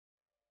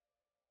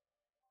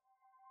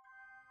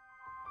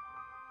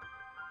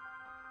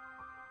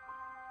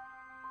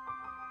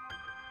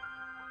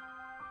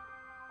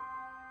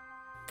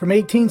From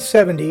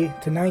 1870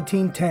 to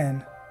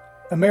 1910,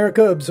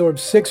 America absorbed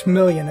 6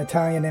 million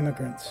Italian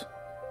immigrants.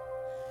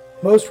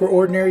 Most were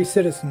ordinary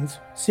citizens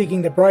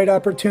seeking the bright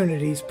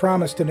opportunities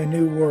promised in a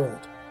new world.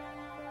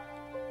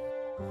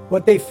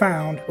 What they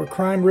found were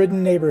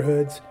crime-ridden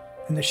neighborhoods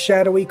and the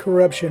shadowy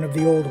corruption of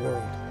the old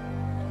world.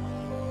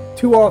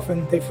 Too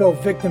often, they fell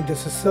victim to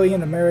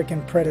Sicilian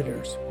American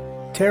predators.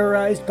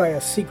 Terrorized by a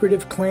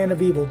secretive clan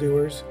of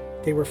evildoers,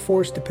 they were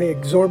forced to pay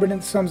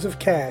exorbitant sums of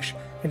cash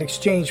in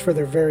exchange for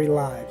their very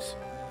lives.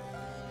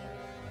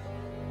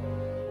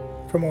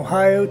 From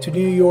Ohio to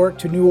New York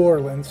to New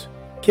Orleans,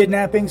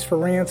 kidnappings for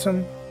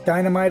ransom,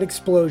 dynamite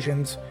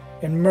explosions,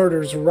 and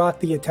murders rocked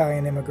the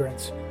Italian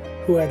immigrants,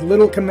 who had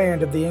little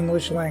command of the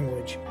English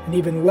language and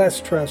even less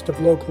trust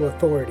of local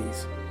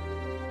authorities.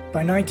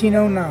 By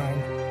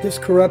 1909, this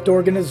corrupt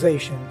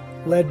organization,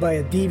 led by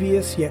a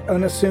devious yet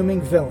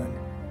unassuming villain,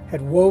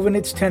 had woven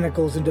its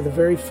tentacles into the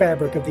very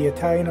fabric of the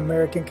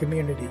Italian-American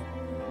community,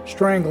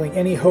 strangling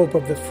any hope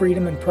of the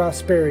freedom and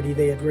prosperity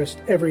they had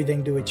risked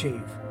everything to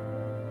achieve.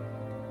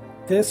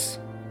 This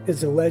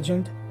is the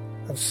legend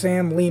of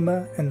Sam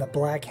Lima and the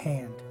Black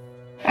Hand.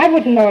 I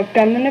wouldn't know a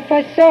gunman if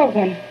I saw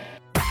one.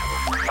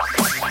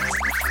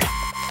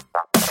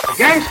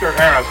 Gangster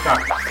era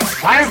stuff.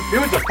 5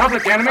 feuds of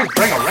public enemies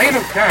bring a reign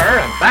of terror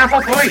and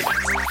baffle police.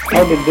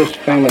 How did this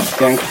famous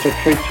gangster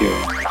treat you?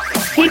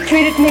 He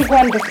treated me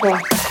wonderful.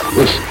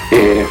 This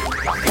is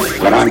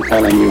what I'm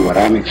telling you, what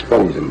I'm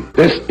exposing.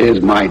 This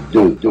is my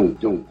doom.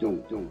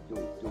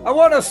 I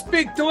want to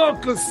speak to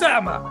Uncle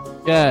Sama.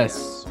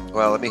 Yes.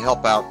 Well, let me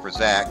help out for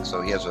Zach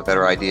so he has a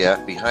better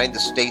idea. Behind the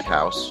State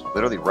House,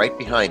 literally right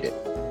behind it,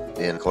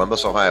 in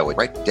Columbus, Ohio,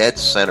 right dead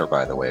center,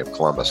 by the way, of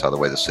Columbus, how the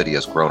way the city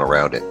has grown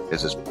around it,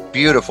 is this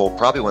beautiful,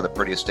 probably one of the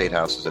prettiest state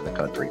houses in the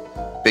country.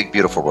 Big,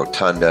 beautiful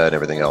rotunda and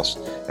everything else.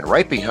 And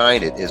right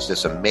behind it is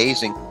this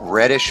amazing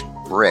reddish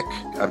brick.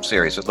 I'm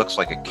serious. It looks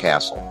like a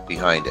castle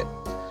behind it.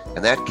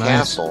 And that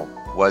castle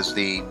was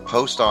the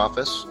post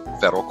office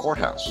federal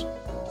courthouse.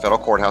 Federal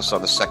courthouse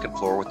on the second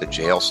floor with the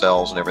jail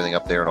cells and everything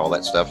up there and all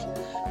that stuff.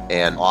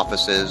 And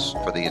offices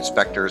for the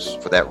inspectors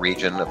for that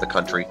region of the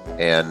country.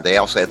 And they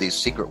also had these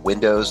secret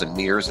windows and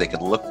mirrors. They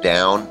could look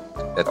down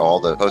at all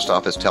the post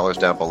office tellers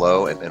down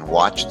below and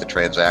watch the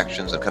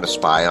transactions and kind of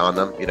spy on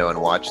them,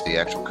 and watch the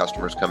actual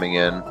customers coming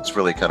in. It's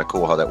really kind of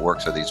cool how that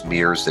works. Are these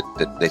mirrors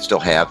that they still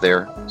have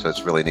there. So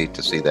it's really neat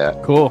to see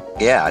that. Cool.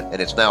 Yeah,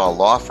 and it's now a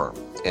law firm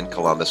in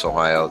Columbus,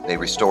 Ohio. They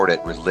restored it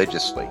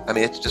religiously. I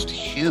mean, it's just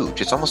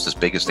huge. It's almost as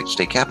big as the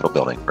state capitol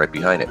building right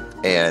behind it.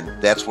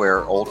 And that's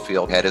where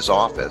Oldfield had his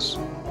office,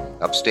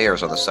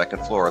 upstairs on the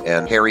second floor.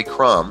 And Harry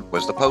Crum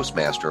was the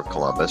postmaster of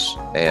Columbus,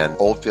 and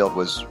Oldfield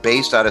was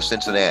based out of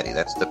Cincinnati.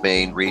 That's the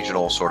main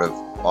regional sort of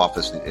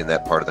office in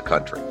that part of the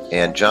country.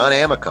 And John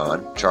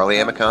Amicon, Charlie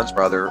Amicon's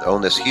brother,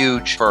 owned this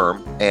huge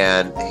firm,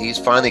 and he's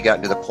finally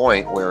gotten to the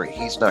point where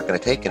he's not going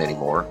to take it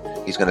anymore.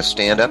 He's going to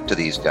stand up to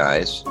these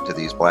guys, to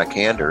these black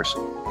handers,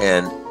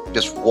 and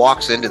just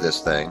walks into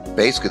this thing,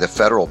 basically the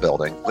federal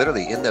building,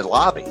 literally in the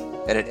lobby.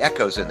 And it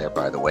echoes in there,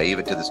 by the way,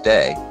 even to this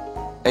day.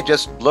 And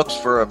just looks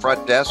for a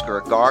front desk or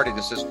a guard and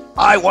just says,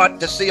 "I want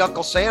to see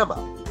Uncle Sama."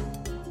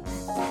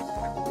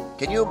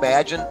 Can you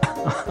imagine?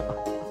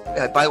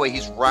 By the way,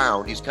 he's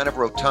round, he's kind of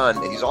rotund,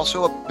 and he's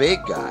also a big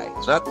guy.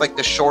 He's not like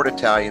the short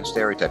Italian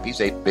stereotype.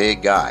 He's a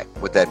big guy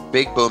with that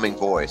big booming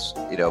voice,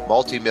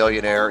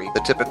 multimillionaire,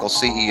 the typical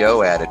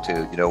CEO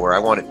attitude, where I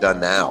want it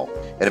done now.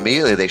 And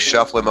immediately they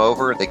shuffle him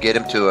over. They get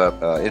him to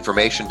a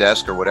information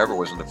desk or whatever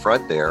was in the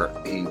front there.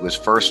 He was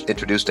first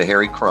introduced to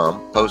Harry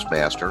Crum,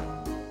 postmaster,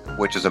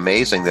 which is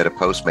amazing that a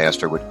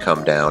postmaster would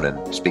come down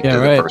and speak to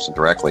the person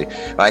directly.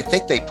 I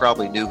think they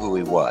probably knew who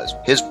he was.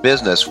 His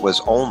business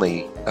was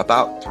only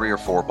about 3 or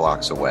 4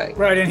 blocks away.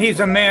 Right, and he's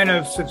a man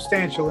of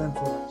substantial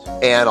influence.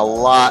 And a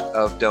lot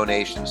of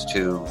donations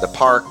to the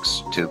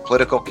parks, to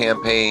political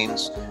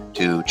campaigns,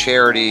 to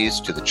charities,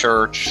 to the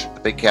church.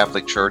 The big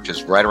Catholic church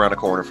is right around the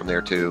corner from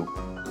there, too,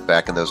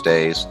 back in those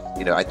days.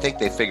 I think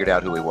they figured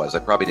out who he was.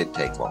 It probably didn't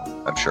take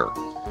long, I'm sure.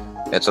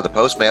 And so the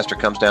postmaster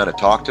comes down to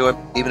talk to him.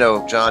 Even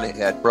though John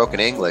had broken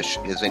English,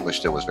 his English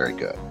still was very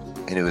good.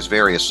 And he was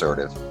very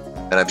assertive.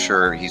 And I'm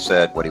sure he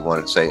said what he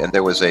wanted to say. And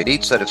there was a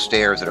neat set of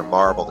stairs that are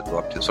marble that go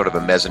up to sort of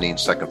a mezzanine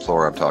second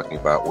floor I'm talking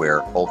about,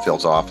 where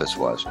Oldfield's office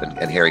was.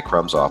 And Harry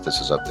Crum's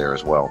office is up there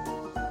as well.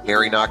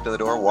 Harry knocked on the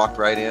door, walked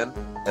right in.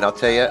 And I'll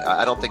tell you,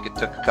 I don't think it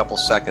took a couple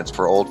seconds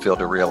for Oldfield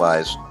to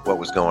realize what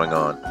was going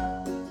on.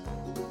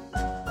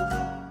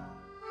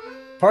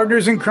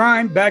 Partners in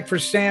Crime, back for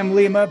Sam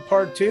Lima,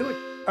 Part 2.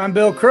 I'm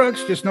Bill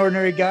Crooks, just an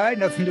ordinary guy,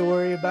 nothing to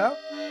worry about.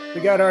 We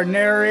got our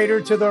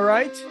narrator to the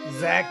right,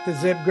 Zach the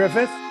Zip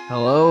Griffith.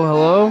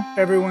 Hello.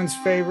 Everyone's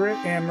favorite,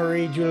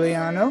 Anne-Marie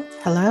Giuliano.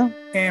 Hello.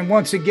 And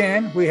once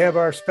again, we have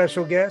our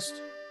special guest,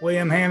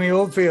 William Hammy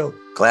Oldfield.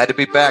 Glad to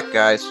be back,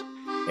 guys.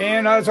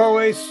 And as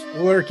always,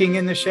 lurking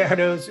in the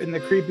shadows in the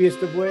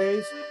creepiest of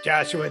ways,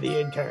 Joshua the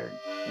intern.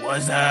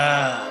 What's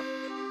up?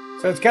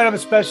 So it's kind of a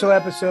special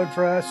episode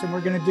for us, and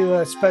we're going to do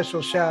a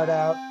special shout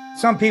out.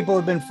 Some people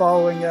have been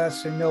following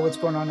us and know what's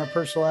going on in our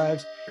personal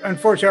lives.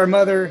 Unfortunately, our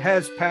mother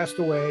has passed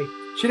away.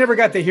 She never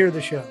got to hear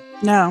the show,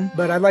 No.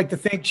 but I'd like to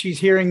think she's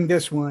hearing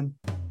this one.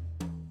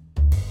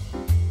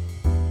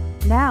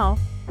 Now,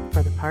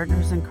 for the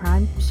Partners in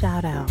Crime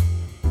shout out.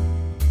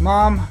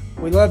 Mom,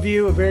 we love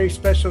you. A very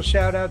special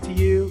shout out to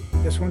you.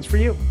 This one's for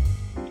you.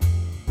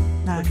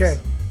 Nice. Okay.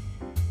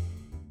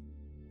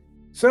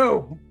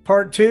 So,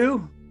 part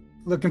 2.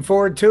 Looking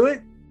forward to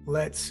it.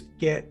 Let's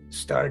get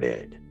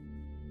started.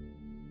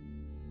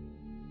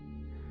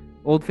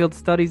 Oldfield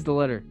studies the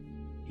letter.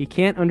 He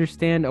can't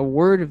understand a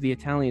word of the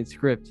Italian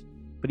script,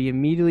 but he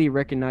immediately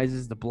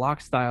recognizes the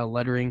block-style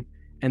lettering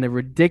and the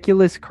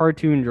ridiculous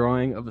cartoon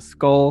drawing of a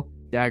skull,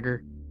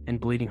 dagger, and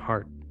bleeding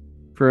heart.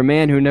 For a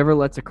man who never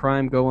lets a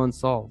crime go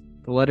unsolved,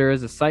 the letter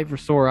is a sight for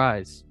sore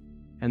eyes,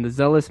 and the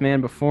zealous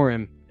man before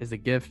him is a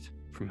gift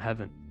from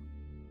heaven.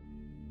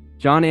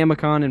 John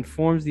Amicon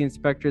informs the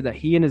inspector that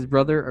he and his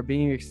brother are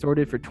being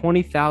extorted for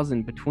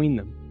 $20,000 between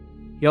them.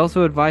 He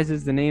also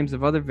advises the names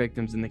of other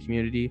victims in the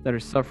community that are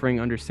suffering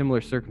under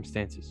similar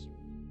circumstances.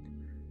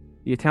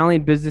 The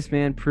Italian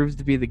businessman proves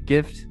to be the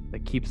gift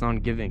that keeps on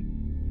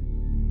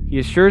giving. He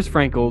assures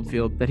Frank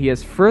Oldfield that he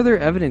has further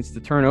evidence to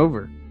turn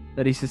over,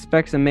 that he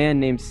suspects a man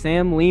named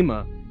Sam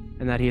Lima,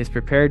 and that he is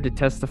prepared to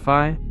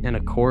testify in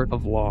a court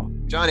of law.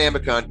 John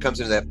Amicon comes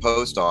into that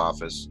post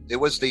office. It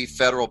was the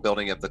federal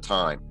building at the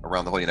time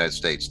around the whole United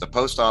States. The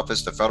post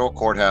office, the federal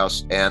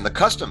courthouse, and the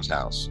customs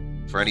house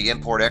for any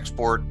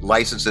import-export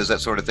licenses,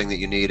 that sort of thing that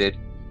you needed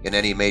in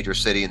any major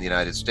city in the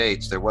United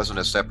States. There wasn't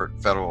a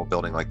separate federal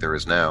building like there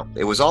is now.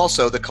 It was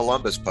also the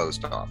Columbus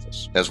post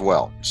office as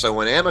well. So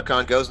when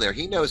Amicon goes there,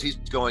 he knows he's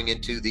going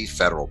into the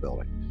federal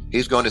building.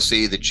 He's going to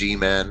see the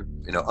G-men,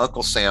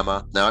 Uncle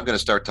Sama. Now I'm going to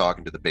start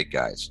talking to the big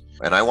guys,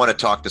 and I want to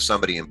talk to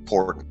somebody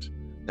important.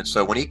 And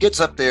so when he gets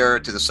up there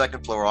to the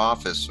second floor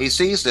office, he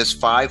sees this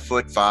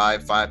 5'5",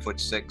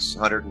 5'6",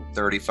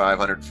 135,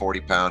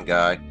 140 pound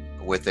guy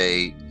with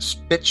a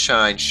spit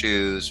shine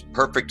shoes,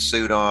 perfect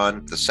suit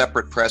on, the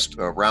separate pressed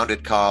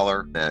rounded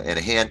collar, and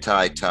a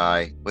hand-tied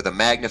tie, with a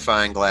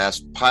magnifying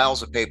glass,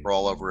 piles of paper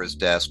all over his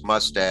desk,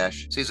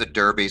 mustache, sees a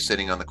derby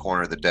sitting on the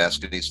corner of the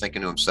desk, and he's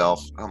thinking to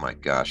himself, oh my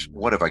gosh,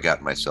 what have I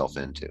gotten myself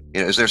into?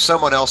 Is there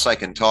someone else I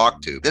can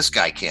talk to? This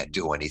guy can't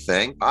do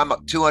anything. I'm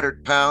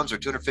 200 pounds or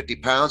 250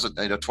 pounds,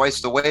 twice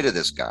the weight of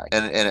this guy,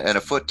 and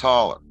a foot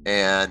taller.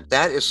 And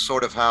that is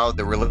sort of how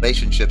the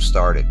relationship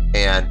started.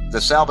 And the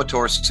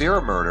Salvatore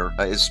Sierra murder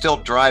is still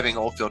driving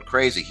Oldfield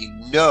crazy. He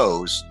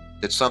knows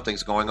that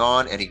something's going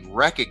on, and he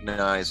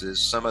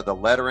recognizes some of the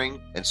lettering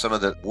and some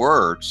of the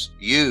words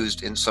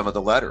used in some of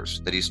the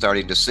letters that he's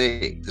starting to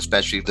see,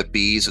 especially the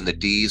B's and the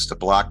D's, the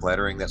block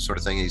lettering, that sort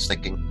of thing. He's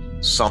thinking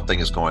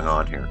something is going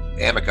on here.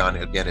 Amicon,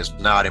 again, is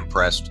not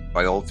impressed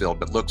by Oldfield,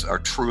 but looks are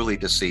truly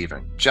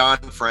deceiving. John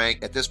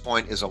Frank, at this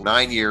point, is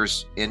 9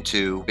 years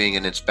into being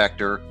an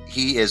inspector.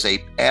 He is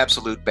a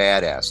absolute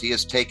badass. He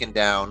has taken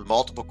down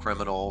multiple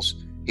criminals.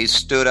 He's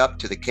stood up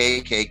to the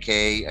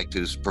KKK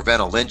to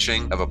prevent a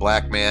lynching of a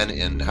black man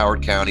in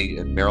Howard County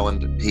in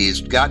Maryland.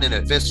 He's gotten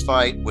in a fist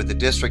fight with the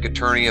district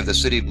attorney of the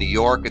city of New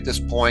York at this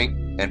point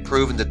and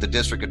proven that the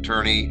district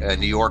attorney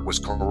in New York was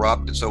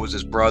corrupt, and so was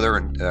his brother,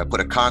 and put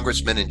a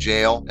congressman in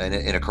jail and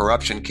in a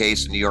corruption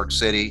case in New York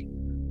City.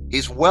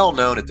 He's well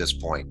known at this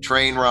point.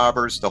 Train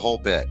robbers, the whole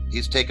bit.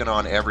 He's taken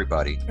on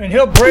everybody. And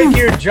he'll break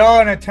your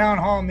jaw in a town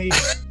hall meeting.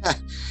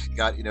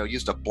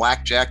 Used a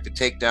blackjack to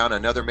take down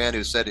another man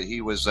who said that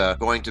he was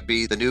going to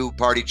be the new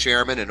party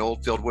chairman, and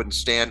Oldfield wouldn't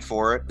stand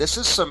for it. This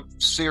is some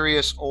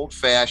serious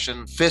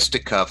old-fashioned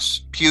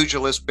fisticuffs,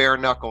 pugilist, bare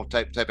knuckle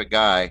type of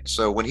guy.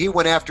 So when he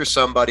went after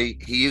somebody,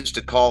 he used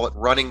to call it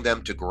running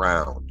them to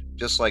ground,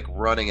 just like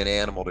running an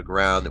animal to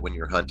ground when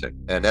you're hunting.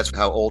 And that's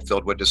how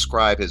Oldfield would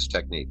describe his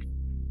technique.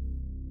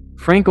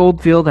 Frank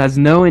Oldfield has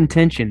no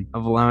intention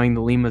of allowing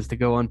the Limas to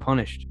go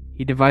unpunished.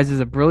 He devises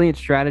a brilliant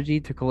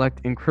strategy to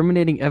collect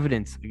incriminating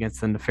evidence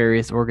against the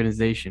nefarious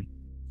organization.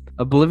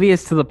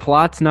 Oblivious to the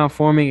plots now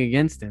forming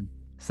against him,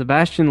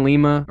 Sebastian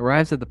Lima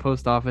arrives at the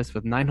post office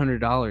with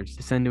 $900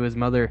 to send to his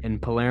mother in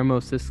Palermo,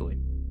 Sicily.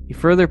 He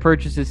further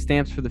purchases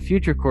stamps for the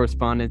future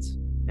correspondence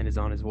and is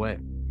on his way.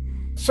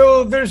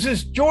 So there's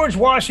this George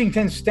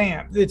Washington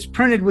stamp that's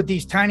printed with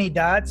these tiny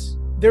dots.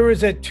 There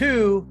was a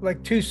 2,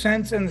 like 2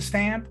 cents in the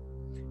stamp.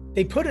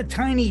 They put a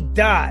tiny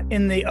dot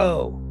in the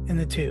O in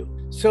the 2.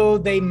 So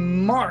they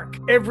mark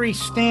every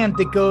stamp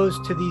that goes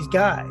to these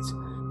guys.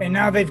 And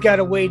now they've got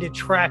a way to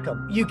track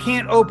them. You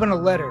can't open a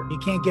letter. You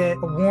can't get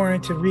a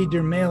warrant to read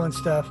their mail and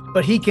stuff.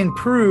 But he can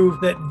prove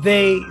that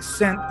they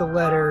sent the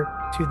letter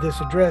to this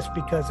address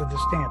because of the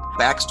stamp.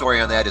 Backstory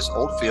on that is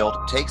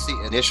Oldfield takes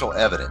the initial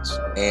evidence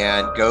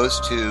and goes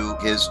to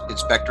his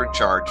inspector in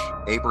charge,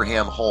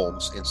 Abraham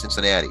Holmes, in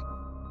Cincinnati.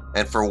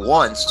 And for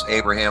once,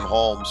 Abraham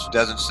Holmes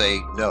doesn't say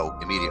no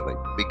immediately,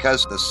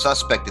 because the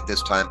suspect at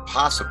this time,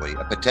 possibly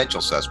a potential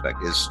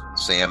suspect, is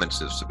Sam and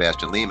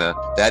Sebastian Lima.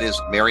 That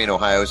is Marion,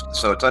 Ohio.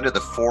 So it's under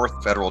the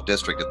 4th federal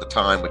district at the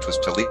time, which was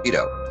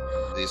Toledo.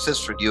 The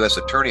assistant U.S.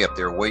 attorney up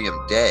there,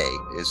 William Day,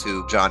 is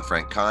who John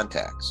Frank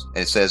contacts.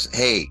 And it says,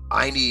 hey,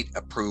 I need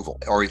approval,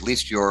 or at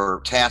least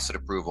your tacit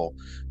approval,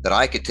 that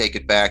I could take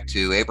it back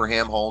to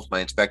Abraham Holmes,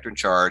 my inspector in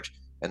charge,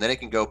 and then it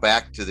can go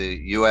back to the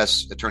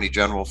U.S. Attorney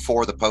General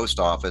for the post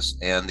office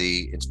and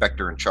the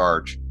inspector in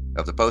charge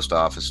of the post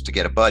office to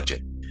get a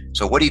budget.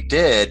 So what he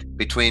did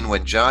between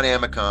when John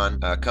Amicon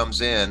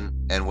comes in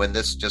and when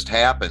this just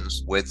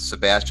happens with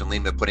Sebastian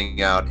Lima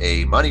putting out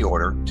a money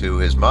order to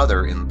his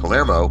mother in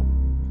Palermo,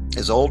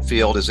 is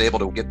Oldfield is able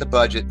to get the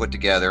budget put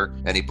together,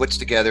 and he puts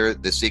together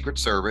the Secret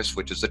Service,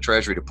 which is the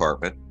Treasury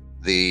Department,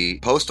 the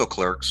postal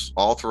clerks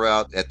all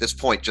throughout, at this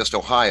point, just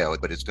Ohio,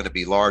 but it's going to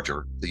be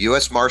larger, the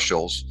U.S.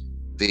 Marshals,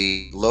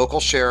 the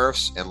local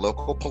sheriffs and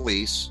local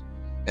police,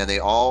 and they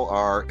all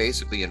are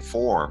basically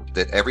informed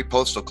that every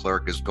postal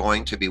clerk is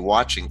going to be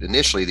watching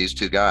initially these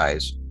two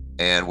guys,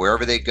 and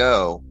wherever they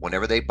go,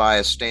 whenever they buy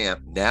a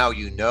stamp, now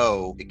you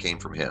know it came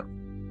from him.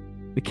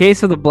 The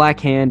case of the Black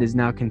Hand is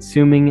now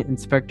consuming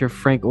Inspector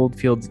Frank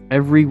Oldfield's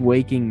every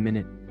waking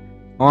minute.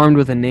 Armed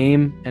with a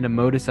name and a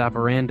modus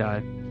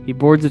operandi, he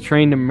boards a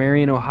train to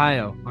Marion,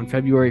 Ohio on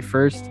February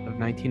 1st of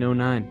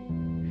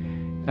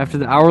 1909. After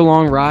the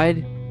hour-long ride,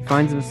 he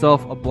finds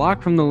himself a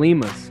block from the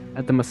Limas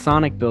at the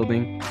Masonic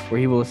Building,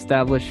 where he will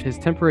establish his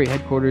temporary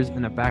headquarters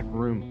in a back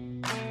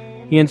room.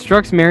 He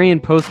instructs Marion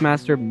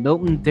Postmaster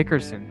Milton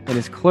Dickerson and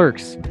his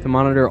clerks to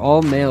monitor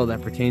all mail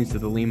that pertains to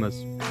the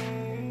Limas.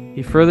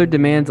 He further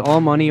demands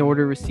all money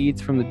order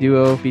receipts from the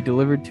duo be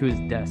delivered to his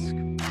desk.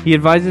 He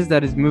advises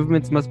that his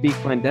movements must be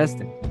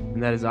clandestine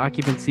and that his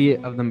occupancy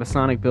of the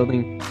Masonic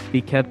Building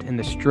be kept in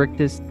the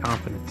strictest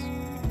confidence.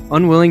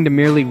 Unwilling to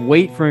merely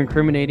wait for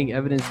incriminating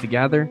evidence to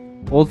gather,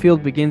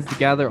 Oldfield begins to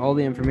gather all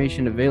the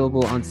information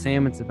available on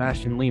Sam and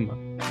Sebastian Lima.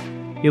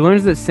 He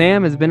learns that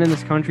Sam has been in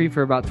this country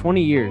for about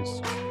 20 years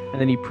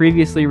and that he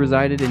previously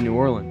resided in New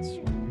Orleans.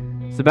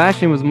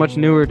 Sebastian was much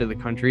newer to the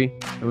country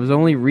and was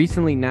only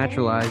recently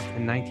naturalized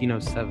in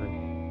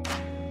 1907.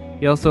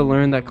 He also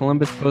learned that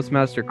Columbus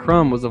Postmaster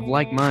Crum was of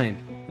like mind,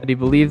 that he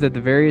believed that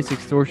the various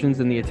extortions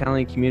in the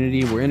Italian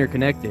community were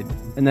interconnected,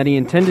 and that he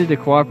intended to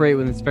cooperate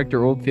with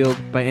Inspector Oldfield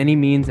by any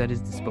means at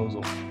his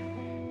disposal.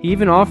 He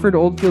even offered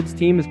Oldfield's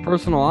team his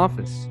personal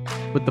office,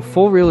 with the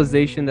full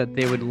realization that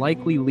they would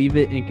likely leave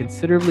it in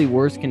considerably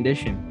worse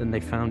condition than they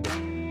found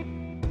it.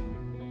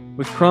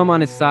 With Crum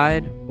on his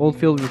side,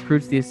 Oldfield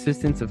recruits the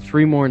assistance of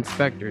 3 more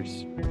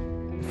inspectors.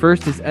 The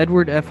first is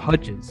Edward F.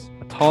 Hutches,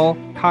 a tall,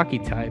 cocky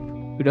type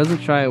who doesn't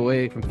shy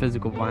away from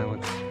physical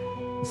violence.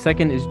 The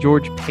second is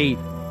George Pate.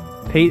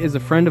 Pate is a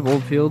friend of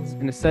Oldfield's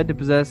and is said to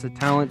possess a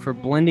talent for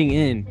blending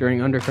in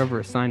during undercover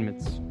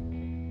assignments.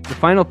 The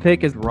final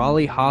pick is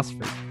Raleigh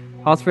Hosford.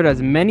 Hosford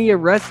has many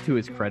arrests to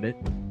his credit,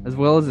 as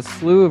well as a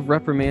slew of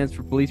reprimands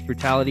for police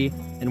brutality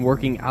and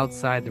working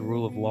outside the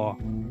rule of law.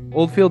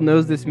 Oldfield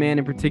knows this man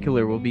in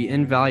particular will be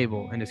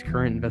invaluable in his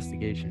current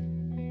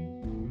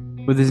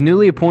investigation. With his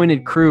newly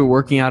appointed crew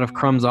working out of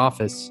Crum's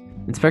office,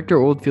 Inspector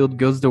Oldfield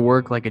goes to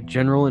work like a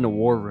general in a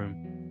war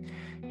room.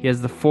 He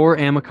has the 4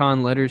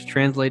 Amicon letters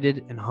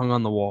translated and hung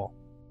on the wall.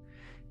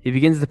 He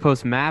begins to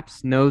post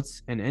maps,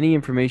 notes, and any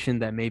information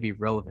that may be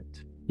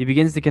relevant. He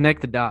begins to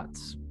connect the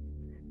dots.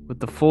 With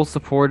the full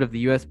support of the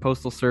U.S.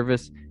 Postal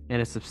Service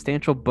and a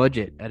substantial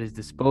budget at his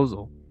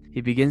disposal,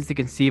 he begins to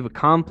conceive a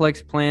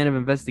complex plan of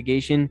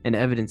investigation and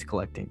evidence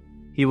collecting.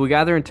 He will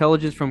gather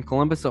intelligence from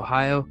Columbus,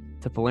 Ohio,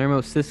 to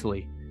Palermo,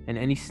 Sicily, and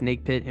any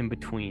snake pit in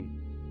between.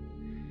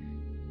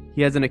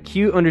 He has an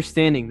acute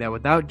understanding that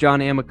without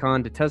John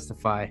Amicon to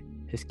testify,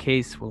 his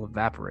case will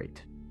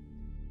evaporate.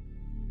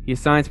 He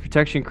assigns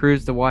protection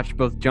crews to watch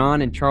both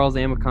John and Charles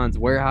Amicon's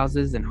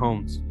warehouses and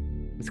homes.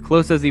 As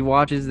close as he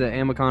watches the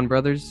Amicon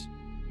brothers,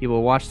 he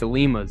will watch the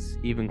Limas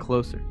even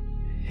closer.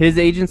 His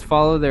agents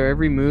follow their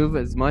every move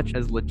as much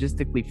as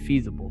logistically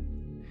feasible.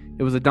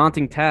 It was a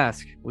daunting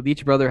task, with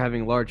each brother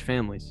having large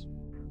families.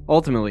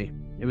 Ultimately,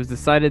 it was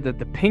decided that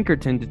the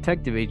Pinkerton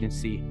Detective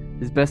Agency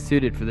is best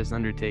suited for this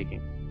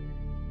undertaking.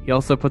 He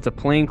also puts a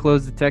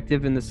plainclothes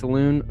detective in the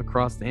saloon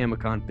across the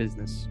Amicon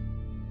business.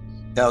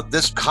 Now,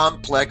 this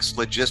complex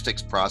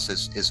logistics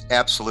process is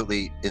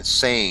absolutely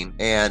insane.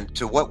 And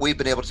to what we've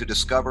been able to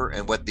discover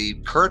and what the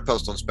current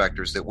postal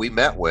inspectors that we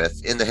met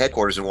with in the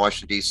headquarters in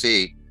Washington,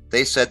 D.C.,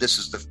 they said this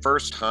is the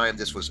first time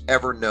this was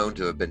ever known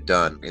to have been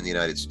done in the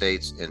United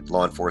States in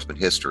law enforcement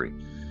history.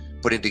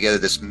 Putting together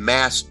this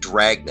mass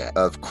dragnet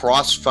of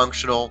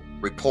cross-functional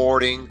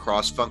reporting,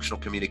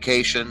 cross-functional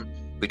communication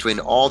between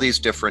all these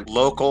different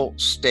local,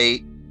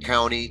 state,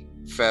 county,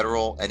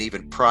 federal, and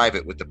even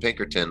private with the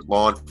Pinkerton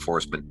law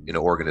enforcement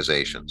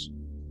organizations.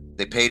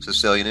 They paid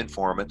Sicilian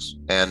informants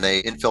and they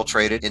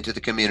infiltrated into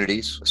the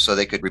communities so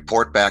they could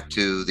report back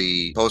to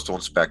the postal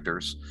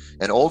inspectors.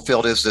 And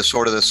Oldfield is the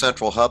sort of the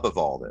central hub of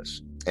all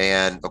this.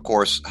 And of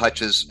course,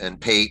 Hutches and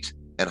Pate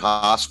and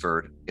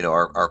Hosford,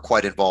 are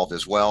quite involved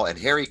as well. And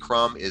Harry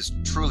Crum is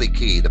truly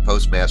key, the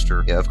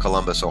postmaster of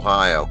Columbus,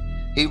 Ohio.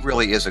 He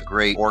really is a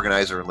great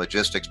organizer and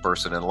logistics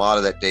person, and a lot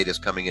of that data is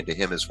coming into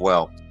him as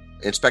well.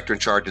 Inspector in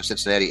charge in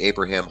Cincinnati,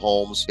 Abraham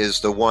Holmes, is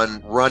the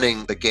one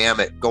running the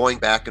gamut, going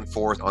back and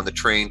forth on the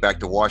train back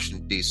to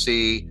Washington,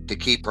 D.C. to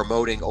keep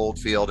promoting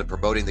Oldfield and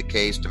promoting the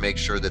case to make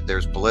sure that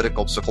there's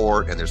political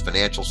support and there's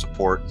financial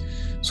support.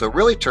 So it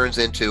really turns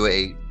into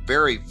a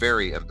very,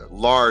 very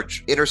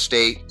large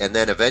interstate and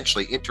then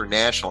eventually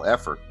international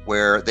effort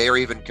where they are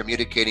even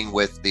communicating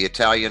with the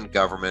Italian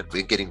government,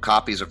 getting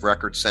copies of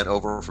records sent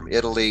over from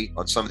Italy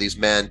on some of these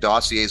men,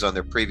 dossiers on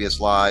their previous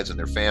lives and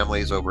their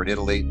families over in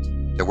Italy.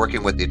 They're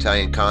working with the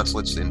Italian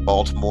consulates in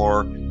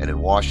Baltimore and in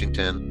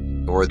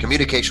Washington. Or the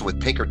communication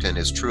with Pinkerton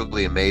is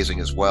truly amazing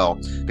as well,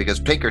 because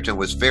Pinkerton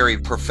was very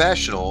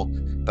professional,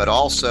 but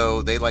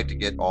also they like to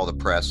get all the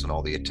press and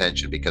all the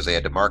attention because they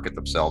had to market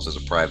themselves as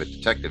a private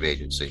detective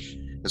agency.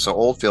 And so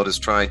Oldfield is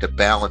trying to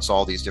balance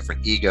all these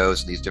different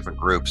egos and these different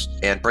groups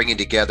and bringing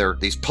together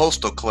these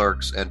postal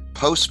clerks and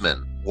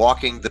postmen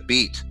walking the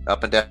beat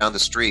up and down the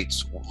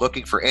streets,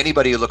 looking for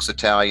anybody who looks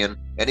Italian,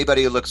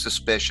 anybody who looks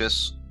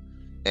suspicious,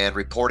 and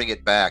reporting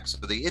it back. So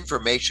the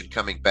information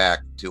coming back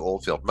to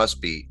Oldfield must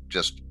be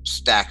just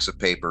stacks of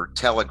paper,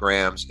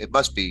 telegrams. It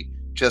must be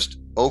just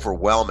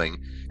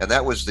overwhelming. And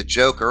that was the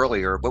joke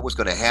earlier. What was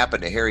going to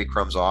happen to Harry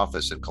Crumb's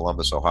office in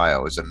Columbus,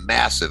 Ohio? It's a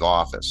massive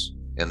office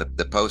in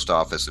the post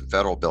office and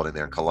federal building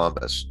there in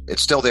Columbus.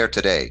 It's still there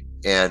today.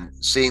 And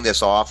seeing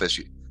this office,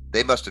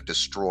 they must have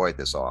destroyed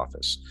this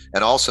office.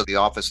 And also the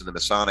office in the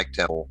Masonic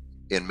Temple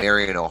in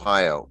Marion,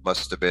 Ohio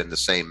must have been the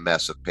same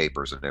mess of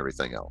papers and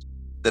everything else.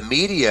 The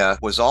media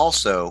was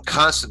also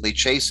constantly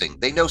chasing.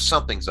 They know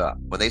something's up.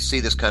 When they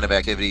see this kind of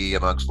activity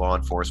amongst law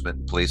enforcement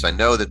and police, I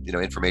know that,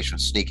 information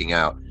is sneaking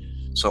out.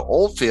 So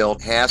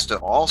Oldfield has to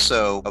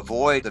also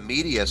avoid the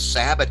media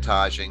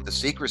sabotaging the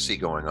secrecy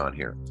going on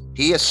here.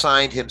 He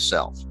assigned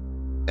himself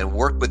and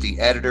worked with the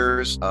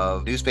editors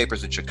of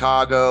newspapers in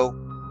Chicago,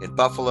 in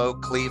Buffalo,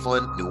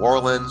 Cleveland, New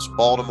Orleans,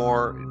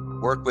 Baltimore,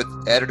 worked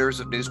with editors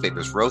of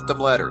newspapers, wrote them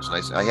letters.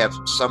 And I have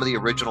some of the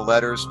original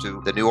letters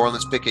to the New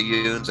Orleans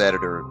Picayune's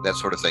editor, that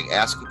sort of thing,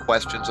 asking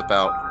questions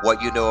about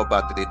what you know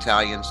about the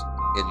Italians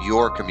in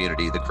your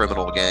community, the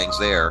criminal gangs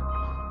there.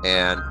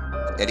 And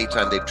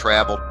anytime they've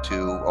traveled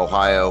to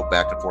Ohio,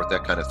 back and forth,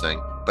 that kind of thing.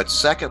 But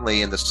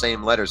secondly, in the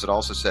same letters, it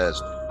also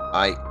says,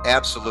 I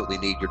absolutely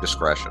need your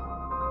discretion.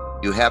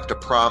 You have to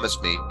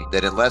promise me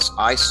that unless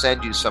I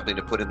send you something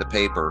to put in the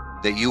paper,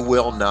 that you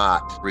will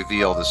not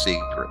reveal the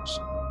secrets.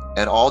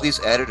 And all these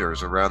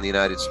editors around the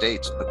United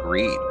States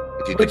agreed.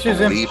 If you Which could is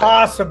believe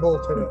impossible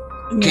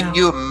today. Can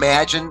you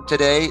imagine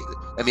today?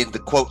 I mean, the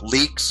quote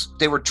leaks,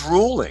 they were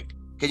drooling.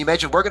 Can you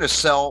imagine? We're going to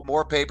sell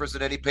more papers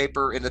than any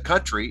paper in the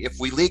country if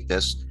we leak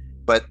this.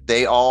 But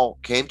they all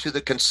came to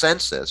the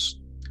consensus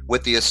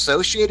with the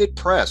Associated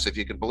Press, if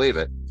you can believe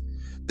it,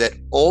 that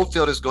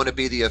Oldfield is going to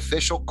be the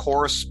official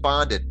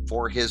correspondent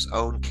for his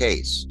own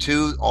case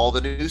to all the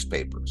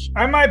newspapers.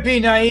 I might be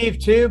naive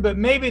too, but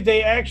maybe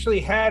they actually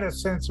had a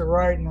sense of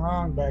right and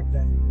wrong back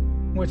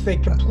then, which they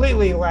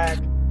completely lack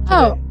today.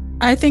 Oh,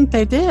 I think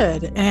they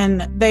did.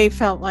 And they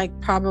felt like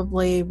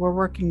probably we're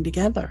working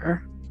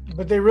together.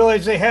 But they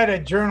realized they had a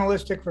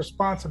journalistic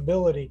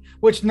responsibility,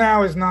 which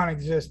now is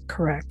non-existent.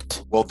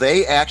 Correct. Well,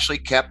 they actually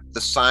kept the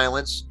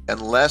silence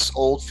unless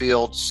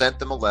Oldfield sent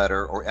them a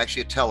letter, or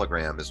actually a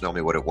telegram is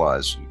normally what it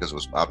was, because it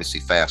was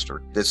obviously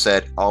faster, that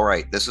said, all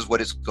right, this is what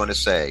it's going to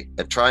say,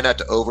 and try not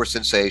to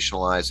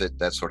over-sensationalize it,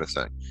 that sort of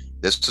thing.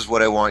 This is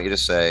what I want you to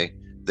say.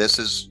 This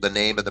is the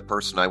name of the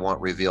person I want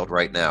revealed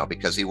right now,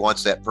 because he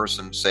wants that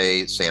person,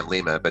 say Sam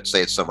Lima, but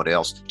say it's somebody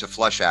else, to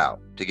flush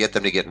out, to get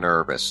them to get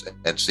nervous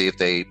and see if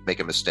they make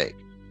a mistake.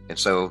 And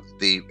so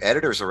the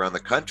editors around the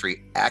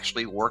country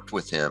actually worked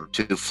with him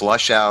to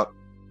flush out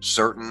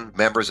certain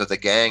members of the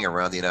gang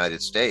around the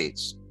United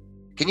States.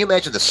 Can you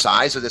imagine the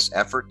size of this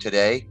effort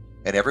today?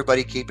 And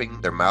everybody keeping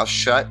their mouth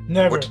shut?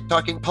 Never. We're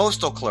talking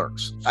postal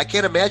clerks. I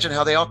can't imagine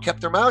how they all kept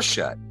their mouths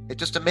shut. It's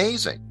just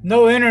amazing.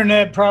 No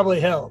internet probably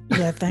helped.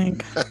 Yeah, I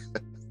think.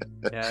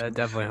 Yeah, that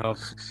definitely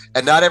helps.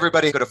 And not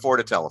everybody could afford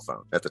a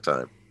telephone at the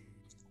time.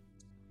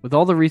 With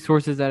all the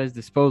resources at his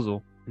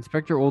disposal,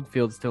 Inspector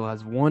Oldfield still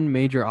has one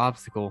major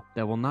obstacle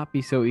that will not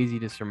be so easy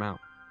to surmount.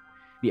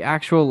 The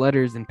actual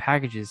letters and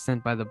packages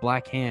sent by the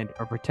Black Hand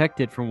are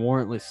protected from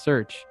warrantless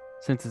search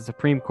since the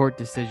Supreme Court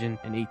decision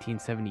in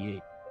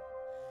 1878.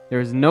 There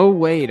is no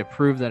way to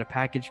prove that a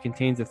package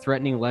contains a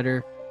threatening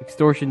letter,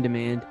 extortion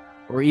demand,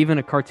 or even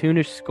a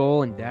cartoonish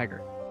skull and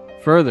dagger.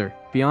 Further,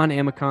 beyond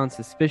Amacon's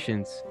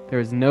suspicions, there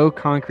is no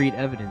concrete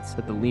evidence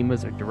that the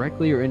Limas are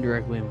directly or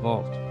indirectly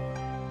involved.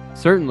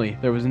 Certainly,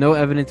 there was no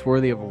evidence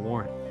worthy of a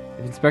warrant.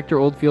 If Inspector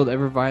Oldfield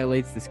ever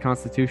violates this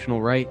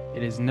constitutional right,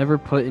 it is never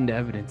put into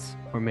evidence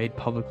or made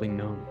publicly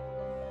known.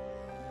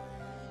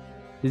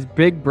 His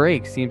big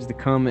break seems to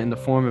come in the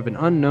form of an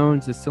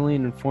unknown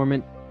Sicilian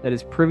informant that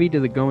is privy to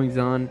the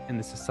goings-on in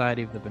the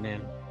Society of the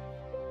Banana.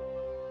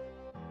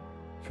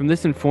 From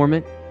this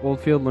informant,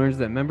 Oldfield learns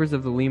that members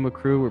of the Lima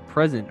crew were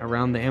present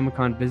around the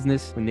Amacon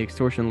business when the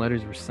extortion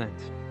letters were sent.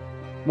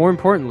 More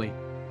importantly,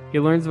 he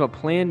learns of a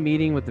planned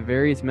meeting with the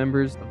various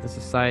members of the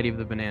Society of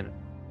the Banana.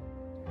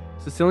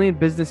 Sicilian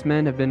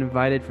businessmen have been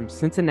invited from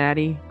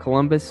Cincinnati,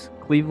 Columbus,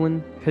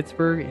 Cleveland,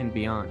 Pittsburgh, and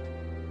beyond.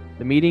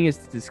 The meeting is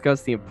to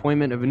discuss the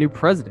appointment of a new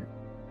president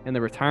and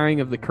the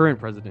retiring of the current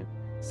president,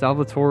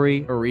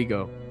 Salvatore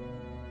Arrigo.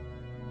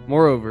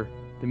 Moreover,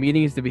 the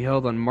meeting is to be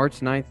held on March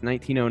 9th,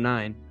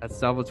 1909 at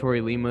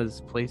Salvatore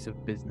Lima's place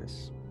of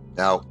business.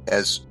 Now,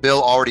 as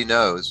Bill already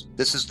knows,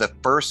 this is the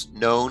first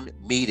known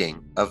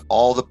meeting of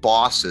all the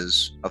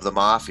bosses of the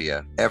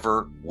mafia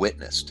ever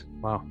witnessed.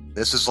 Wow.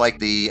 This is like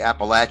the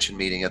Appalachian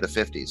meeting of the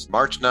 50s,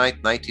 March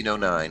 9th,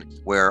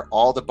 1909, where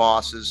all the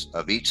bosses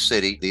of each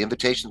city, the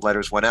invitation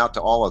letters went out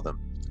to all of them,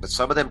 but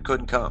some of them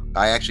couldn't come.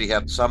 I actually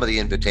have some of the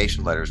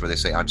invitation letters where they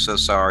say, I'm so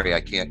sorry,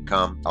 I can't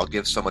come. I'll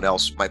give someone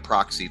else my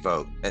proxy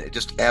vote. And it's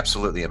just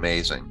absolutely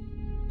amazing.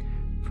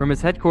 From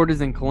his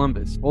headquarters in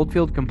Columbus,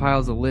 Oldfield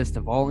compiles a list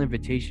of all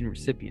invitation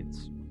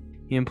recipients.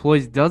 He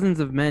employs dozens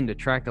of men to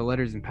track the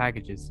letters and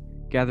packages,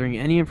 gathering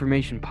any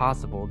information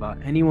possible about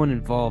anyone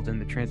involved in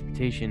the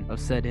transportation of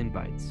said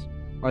invites.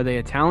 Are they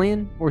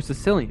Italian or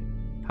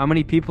Sicilian? How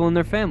many people in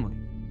their family?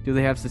 Do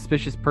they have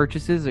suspicious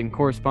purchases and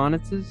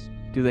correspondences?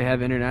 Do they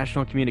have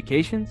international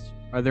communications?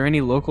 Are there any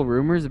local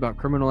rumors about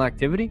criminal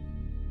activity?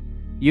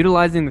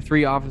 Utilizing the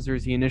 3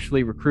 officers he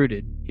initially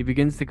recruited, he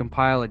begins to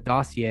compile a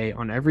dossier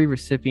on every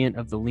recipient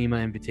of the Lima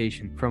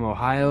invitation, from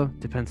Ohio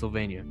to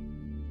Pennsylvania.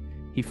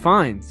 He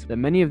finds that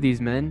many of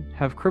these men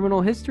have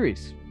criminal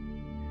histories.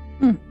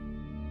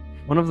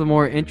 One of the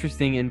more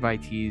interesting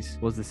invitees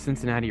was the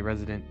Cincinnati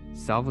resident,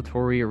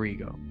 Salvatore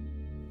Arrigo.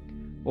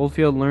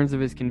 Oldfield learns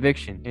of his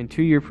conviction and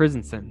 2-year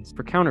prison sentence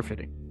for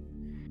counterfeiting.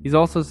 He's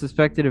also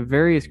suspected of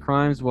various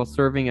crimes while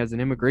serving as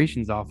an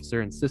immigrations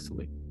officer in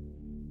Sicily.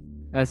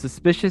 As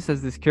suspicious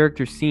as this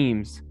character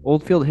seems,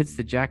 Oldfield hits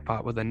the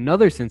jackpot with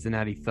another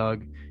Cincinnati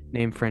thug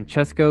named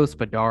Francesco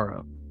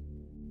Spadaro.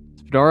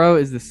 Spadaro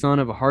is the son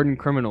of a hardened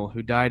criminal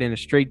who died in a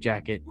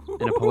straitjacket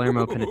in a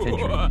Palermo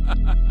penitentiary.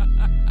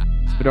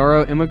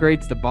 Spadaro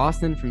immigrates to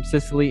Boston from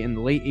Sicily in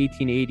the late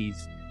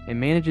 1880s and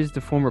manages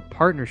to form a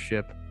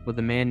partnership with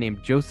a man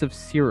named Joseph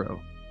Ciro.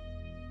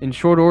 In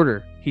short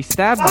order, he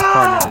stabs his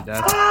partner to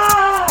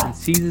death and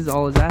seizes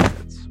all his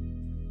assets.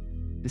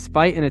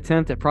 Despite an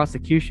attempt at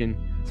prosecution,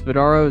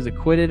 Spadaro is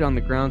acquitted on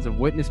the grounds of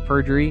witness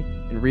perjury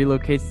and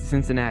relocates to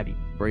Cincinnati,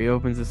 where he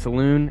opens a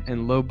saloon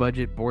and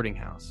low-budget boarding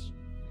house.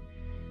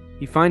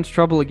 He finds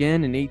trouble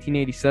again in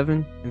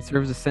 1887 and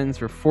serves a sentence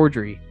for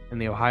forgery in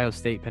the Ohio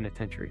State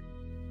Penitentiary.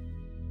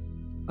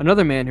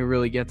 Another man who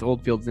really gets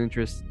Oldfield's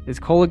interest is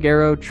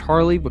Collegiero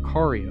Charlie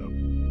Vicario,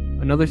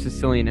 another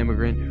Sicilian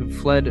immigrant who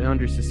fled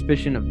under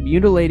suspicion of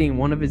mutilating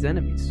one of his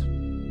enemies.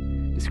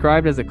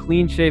 Described as a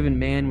clean-shaven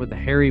man with a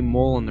hairy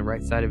mole on the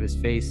right side of his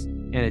face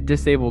and a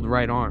disabled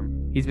right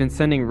arm, he's been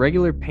sending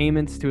regular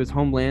payments to his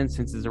homeland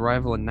since his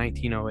arrival in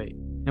 1908.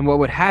 And what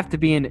would have to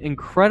be an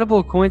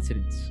incredible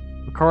coincidence,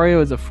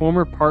 Vicario is a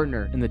former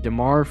partner in the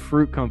DeMar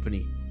Fruit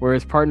Company, where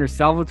his partner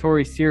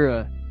Salvatore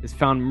Sira is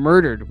found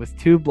murdered with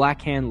 2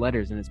 Black Hand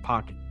letters in his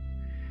pocket.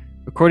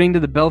 According to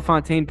the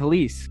Bellefontaine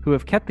police, who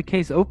have kept the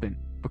case open,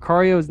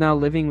 Vicario is now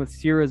living with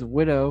Sira's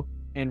widow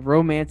and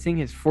romancing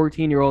his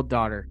 14-year-old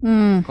daughter.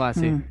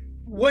 Classy.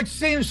 Which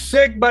seems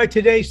sick by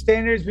today's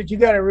standards, but you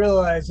got to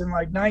realize in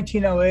like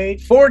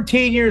 1908,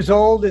 14 years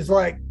old is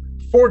like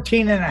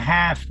 14 and a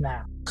half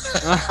now.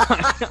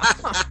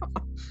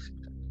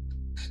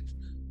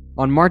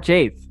 On March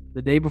 8th,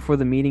 the day before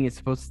the meeting is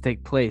supposed to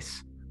take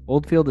place,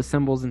 Oldfield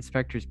assembles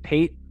Inspectors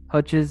Pate,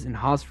 Hutches, and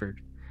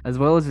Hosford, as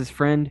well as his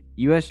friend,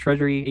 U.S.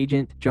 Treasury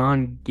Agent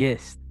John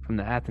Gist from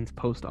the Athens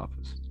Post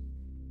Office.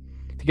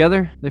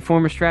 Together, they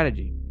form a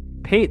strategy.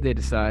 Pate, they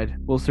decide,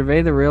 will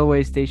survey the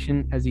railway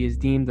station as he is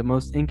deemed the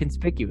most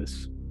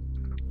inconspicuous.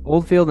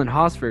 Oldfield and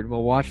Hosford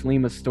will watch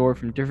Lima's store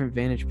from different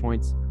vantage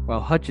points, while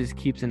Hutches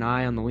keeps an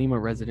eye on the Lima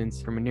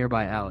residence from a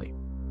nearby alley.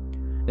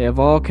 They have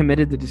all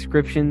committed the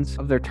descriptions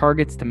of their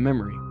targets to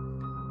memory,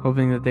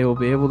 hoping that they will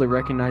be able to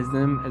recognize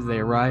them as they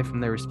arrive from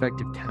their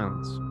respective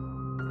towns.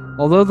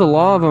 Although the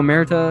law of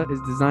Omerta is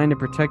designed to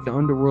protect the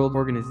underworld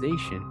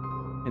organization,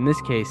 in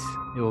this case,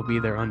 it will be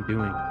their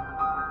undoing.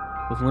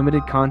 With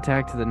limited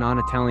contact to the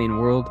non-Italian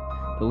world,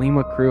 the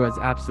Lima crew has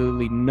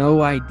absolutely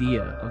no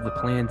idea of the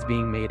plans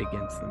being made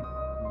against them.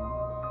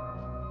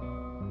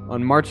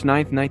 On March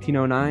 9th,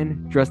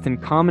 1909, dressed in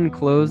common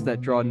clothes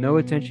that draw no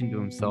attention to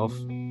himself,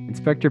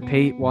 Inspector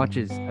Pate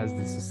watches as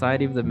the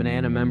Society of the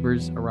Banana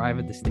members arrive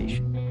at the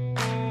station.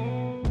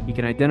 He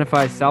can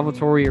identify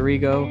Salvatore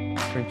Arrigo,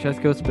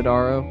 Francesco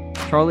Spadaro,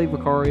 Charlie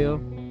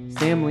Vicario,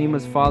 Sam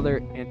Lima's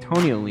father,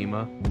 Antonio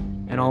Lima,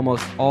 and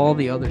almost all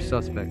the other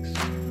suspects.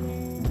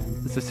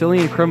 The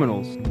Sicilian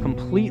criminals,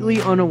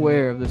 completely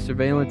unaware of the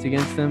surveillance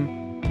against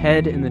them,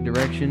 head in the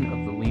direction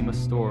of the Lima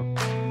store.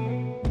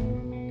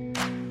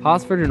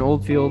 Hosford and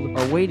Oldfield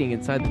are waiting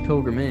inside the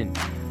Pilgrim Inn,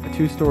 a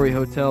 2-story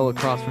hotel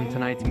across from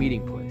tonight's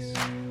meeting place.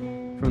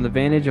 From the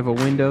vantage of a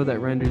window that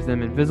renders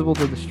them invisible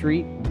to the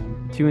street,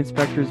 the 2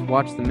 inspectors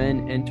watch the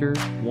men enter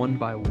one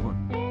by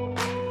one.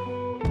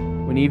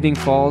 When evening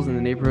falls and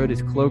the neighborhood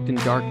is cloaked in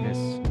darkness,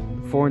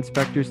 the 4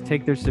 inspectors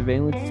take their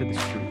surveillance to the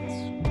streets.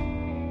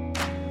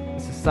 The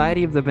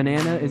Society of the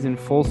Banana is in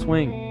full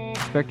swing.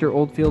 Inspector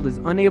Oldfield is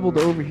unable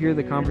to overhear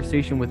the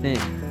conversation within.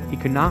 He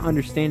could not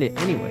understand it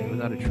anyway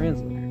without a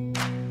translator.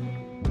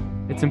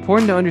 It's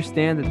important to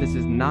understand that this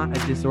is not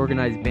a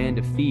disorganized band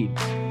of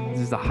thieves. This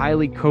is a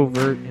highly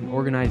covert and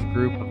organized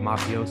group of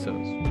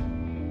mafiosos.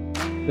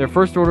 Their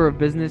first order of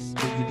business is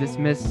to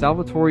dismiss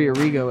Salvatore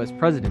Arrigo as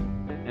president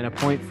and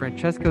appoint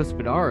Francesco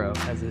Spadaro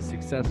as his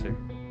successor.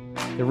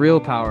 The real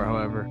power,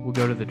 however, will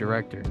go to the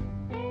director.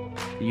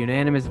 The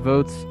unanimous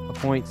votes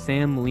appoint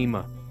Sam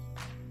Lima.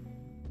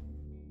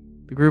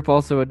 The group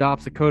also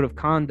adopts a code of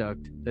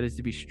conduct that is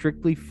to be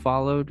strictly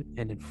followed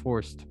and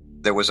enforced.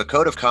 There was a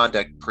code of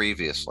conduct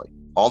previously,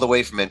 all the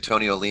way from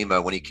Antonio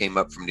Lima when he came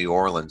up from New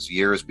Orleans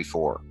years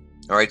before.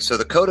 All right, so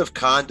the code of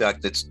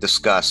conduct that's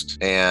discussed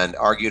and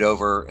argued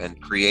over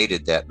and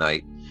created that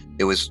night,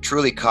 it was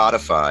truly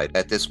codified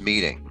at this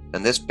meeting.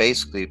 And this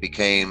basically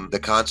became the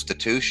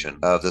constitution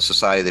of the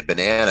Society of the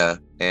Banana,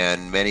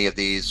 and many of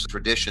these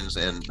traditions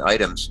and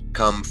items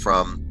come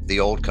from the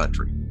old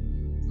country,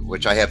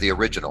 which I have the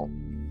original,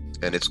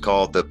 and it's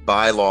called the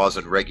Bylaws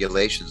and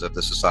Regulations of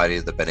the Society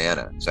of the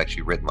Banana. It's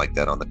actually written like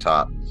that on the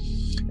top.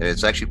 And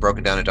it's actually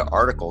broken down into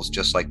articles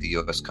just like the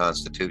U.S.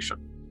 Constitution.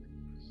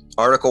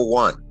 Article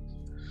 1.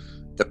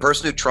 The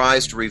person who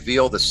tries to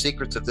reveal the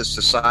secrets of this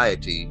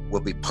society will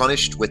be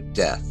punished with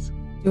death.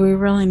 Do we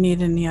really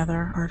need any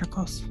other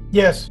articles?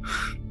 Yes.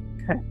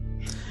 Okay.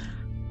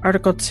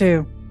 Article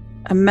 2.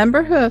 A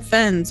member who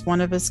offends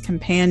one of his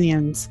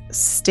companions,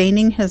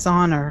 staining his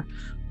honor,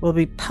 will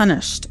be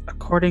punished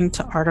according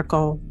to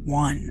Article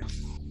 1.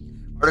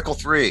 Article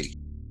 3.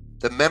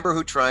 The member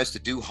who tries to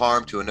do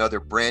harm to another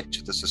branch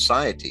of the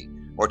society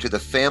or to the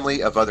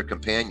family of other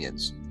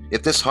companions,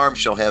 if this harm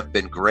shall have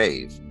been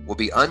grave, will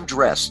be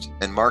undressed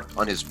and marked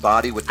on his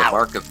body with the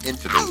mark of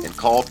infamy and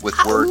called with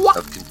word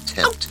of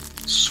contempt,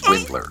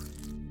 swindler.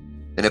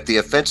 And if the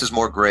offense is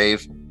more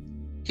grave,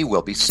 he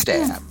will be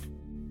stabbed.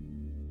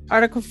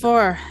 Article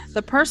 4.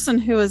 The person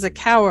who is a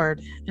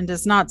coward and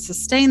does not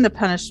sustain the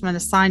punishment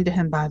assigned to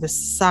him by the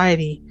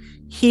society,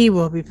 he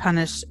will be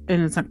punished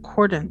in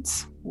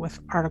accordance with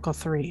Article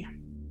 3.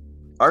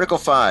 Article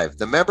 5.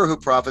 The member who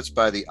profits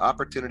by the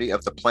opportunity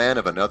of the plan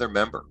of another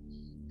member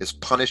is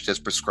punished as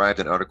prescribed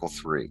in Article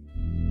 3.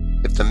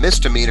 If the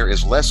misdemeanor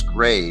is less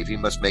grave, he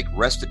must make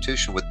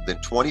restitution within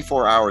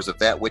 24 hours of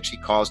that which he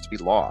caused to be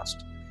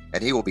lost,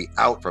 and he will be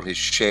out from his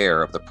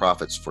share of the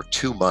profits for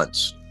 2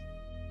 months.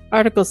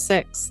 Article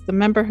 6. The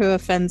member who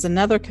offends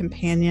another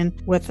companion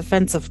with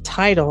offensive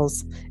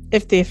titles,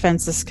 if the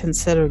offense is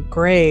considered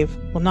grave,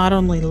 will not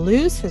only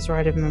lose his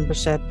right of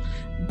membership,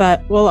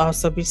 but will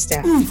also be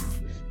stabbed.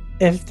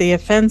 If the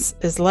offense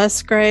is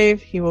less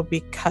grave, he will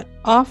be cut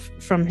off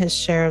from his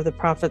share of the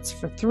profits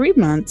for 3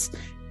 months,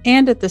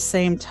 and at the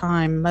same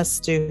time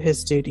must do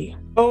his duty.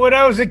 But when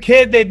I was a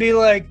kid, they'd be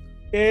like,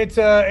 it's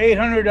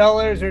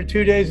 $800 or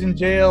 2 days in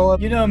jail.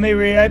 You know me,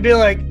 Rhea. I'd be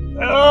like,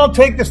 I'll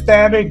take the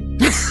stabbing.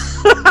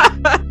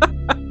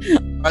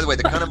 By the way,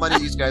 the kind of money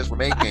these guys were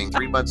making,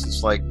 3 months,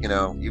 it's like,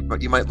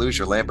 you might lose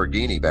your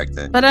Lamborghini back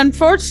then. But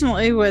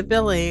unfortunately with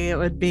Billy, it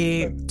would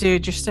be,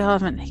 dude, you still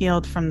haven't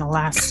healed from the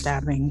last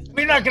stabbing.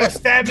 We're not going to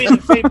stab you in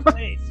the same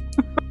place.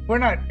 We're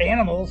not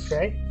animals,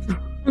 right?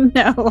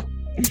 No.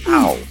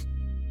 Ow.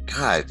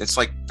 God, it's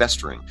like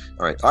festering.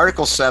 All right,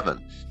 Article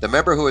 7. The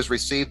member who has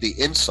received the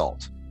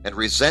insult and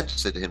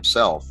resents it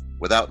himself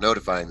without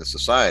notifying the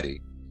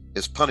society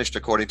is punished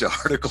according to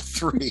Article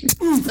 3.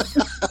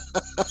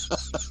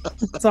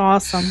 That's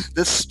awesome.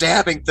 This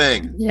stabbing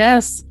thing.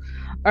 Yes.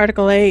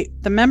 Article 8.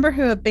 The member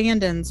who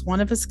abandons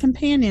one of his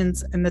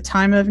companions in the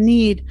time of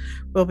need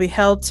will be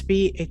held to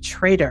be a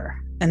traitor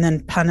and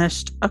then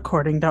punished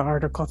according to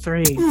Article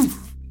 3.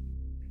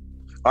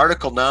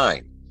 Article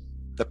 9.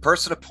 The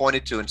person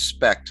appointed to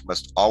inspect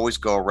must always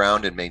go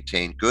around and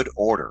maintain good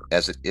order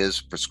as it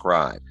is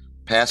prescribed,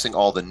 passing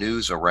all the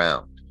news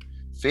around.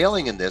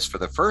 Failing in this for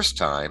the first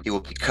time, he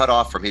will be cut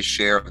off from his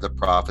share of the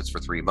profits for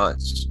 3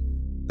 months.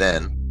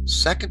 Then,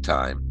 second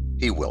time,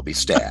 he will be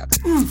stabbed.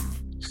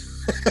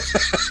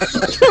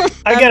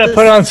 I gotta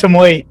put on some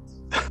weight.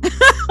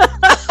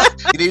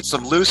 You need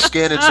some loose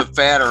skin and some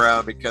fat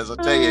around, because I'll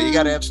tell you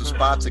gotta have some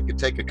spots that can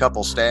take a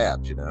couple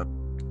stabs,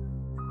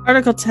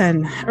 Article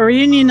 10. A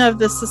reunion of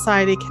the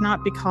society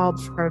cannot be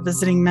called for a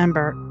visiting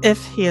member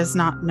if he is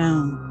not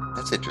known.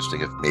 That's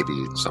interesting. If maybe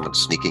someone's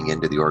sneaking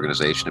into the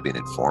organization to be an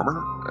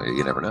informer,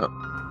 you never know.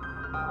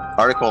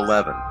 Article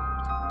 11.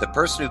 The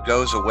person who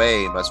goes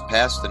away must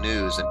pass the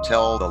news and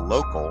tell the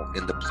local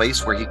in the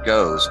place where he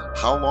goes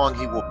how long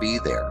he will be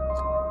there.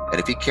 And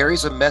if he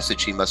carries a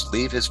message, he must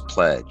leave his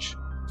pledge.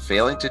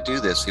 Failing to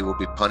do this, he will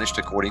be punished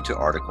according to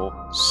Article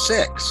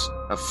 6.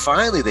 Now,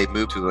 finally, they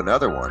moved to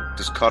another one,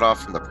 just cut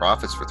off from the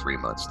profits for 3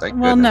 months. Thank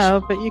goodness. Well,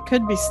 no, but you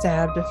could be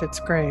stabbed if it's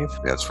grave.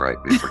 That's right.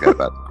 We forgot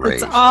about the grave.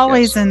 It's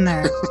always in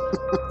there.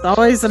 It's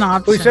always an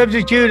option. We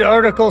substitute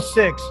Article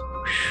 6.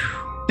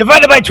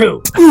 Divided by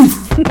 2.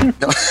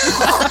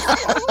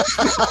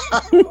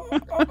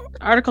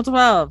 Article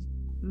 12.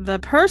 The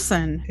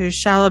person who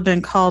shall have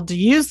been called to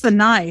use the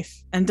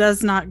knife and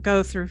does not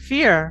go through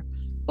fear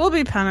will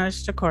be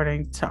punished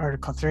according to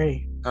Article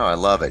 3. Oh, I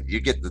love it. You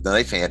get the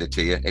knife handed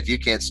to you. If you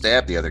can't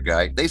stab the other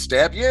guy, they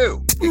stab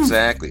you.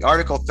 Exactly.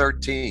 Article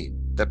 13.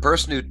 The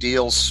person who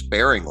deals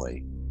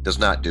sparingly, does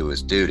not do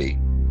his duty,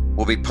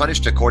 will be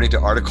punished according to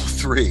Article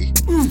 3.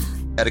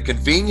 at a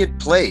convenient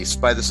place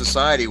by the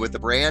society with the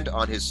brand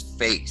on his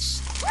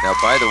face. Now,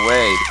 by the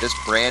way, this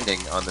branding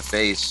on the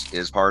face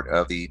is part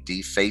of the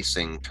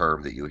defacing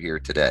term that you hear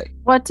today.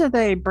 What do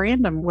they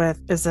brand him with?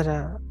 Is it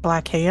a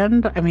black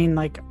hand? I mean,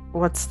 like,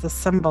 what's the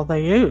symbol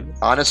they use?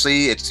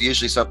 Honestly, it's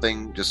usually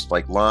something just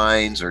like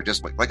lines or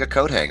just like a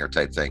coat hanger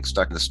type thing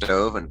stuck in the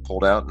stove and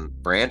pulled out and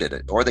branded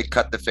it. Or they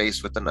cut the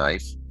face with a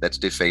knife. That's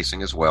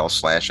defacing as well,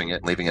 slashing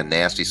it, leaving a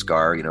nasty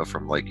scar,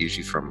 from like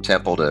usually from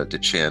temple to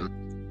chin.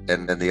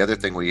 And then the other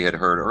thing we had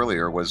heard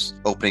earlier was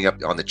opening up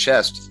on the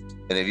chest.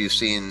 And have you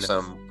seen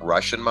some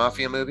Russian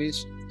mafia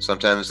movies?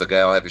 Sometimes the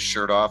guy will have his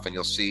shirt off and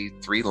you'll see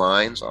 3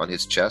 lines on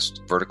his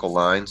chest, vertical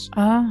lines,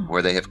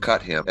 where they have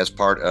cut him as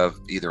part of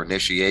either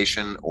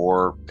initiation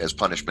or as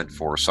punishment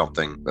for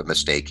something, a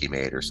mistake he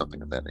made or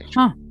something of that nature.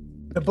 Huh.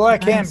 The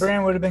black hand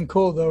brand would have been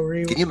cool, though,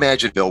 Reed. Can you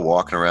imagine Bill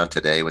walking around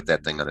today with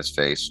that thing on his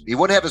face? He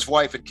wouldn't have his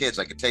wife and kids,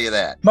 I can tell you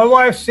that. My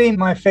wife's seen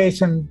my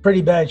face in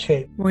pretty bad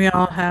shape. We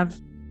all have.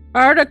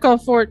 Article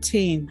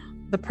 14.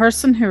 The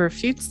person who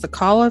refutes the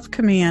call of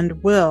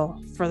command will,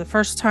 for the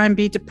first time,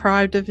 be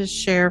deprived of his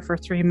share for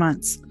 3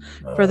 months.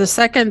 For the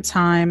second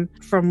time,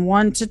 from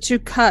 1 to 2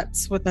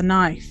 cuts with a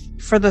knife.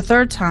 For the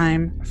third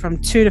time, from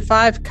 2 to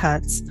 5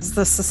 cuts, as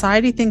the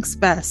society thinks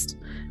best,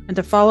 and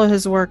to follow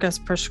his work as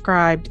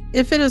prescribed.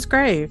 If it is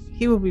grave,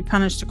 he will be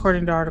punished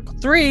according to Article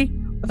 3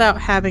 without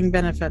having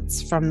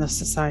benefits from the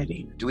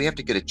society. Do we have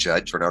to get a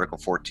judge for an Article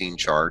 14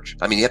 charge?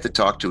 I mean, you have to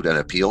talk to an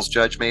appeals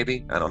judge,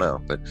 maybe? I don't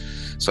know. But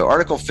so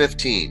Article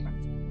 15.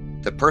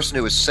 The person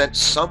who is sent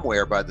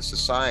somewhere by the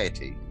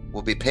society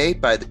will be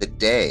paid by the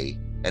day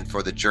and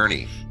for the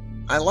journey.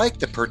 I like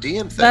the per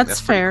diem thing.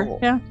 That's pretty fair. cool.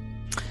 Yeah.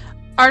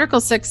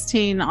 Article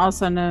 16,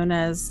 also known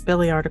as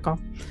Billy Article.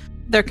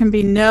 There can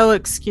be no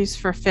excuse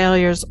for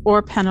failures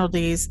or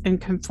penalties in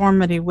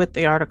conformity with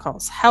the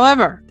articles.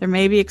 However, there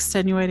may be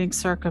extenuating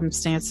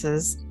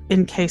circumstances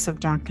in case of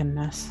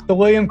drunkenness. The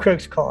William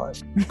Crookes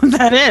clause.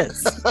 That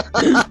is.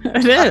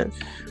 It is.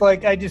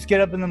 Like, I just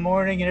get up in the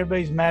morning and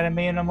everybody's mad at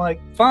me, and I'm like,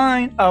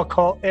 fine, I'll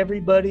call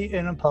everybody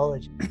an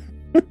apology.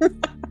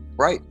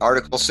 Right.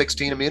 Article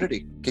 16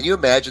 immunity. Can you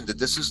imagine that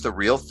this is the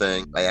real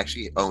thing? I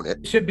actually own it.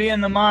 It should be in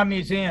the Mom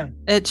Museum.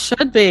 It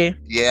should be.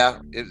 Yeah,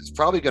 it's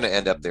probably going to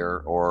end up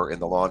there or in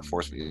the Law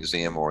Enforcement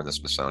Museum or in the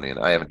Smithsonian.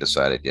 I haven't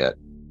decided yet.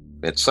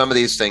 Some of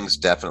these things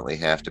definitely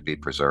have to be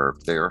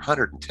preserved. They're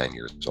 110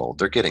 years old.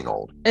 They're getting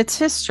old. It's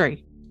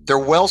history. They're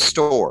well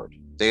stored.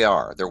 They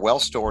are. They're well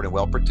stored and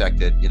well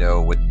protected,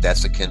 with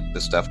desiccant,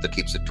 the stuff that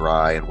keeps it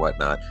dry and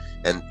whatnot.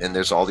 And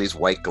there's all these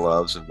white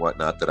gloves and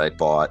whatnot that I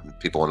bought, and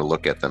people want to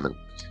look at them.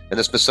 And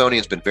the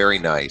Smithsonian's been very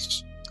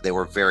nice. They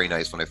were very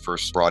nice when I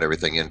first brought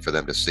everything in for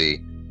them to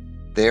see.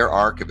 Their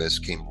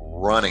archivist came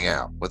running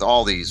out with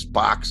all these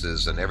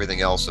boxes and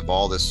everything else of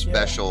all this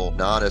special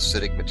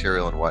non-acidic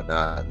material and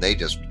whatnot. And they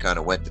just kind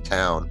of went to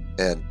town,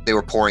 and they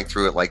were pouring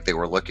through it like they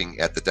were looking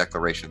at the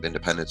Declaration of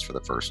Independence for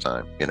the first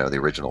time, the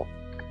original.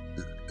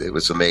 It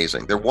was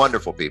amazing. They're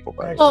wonderful people,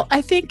 by the way. Well,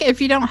 I think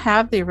if you don't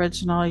have the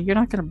original, you're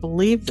not going to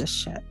believe this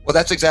shit. Well,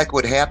 that's exactly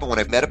what happened when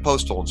I met a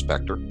postal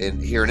inspector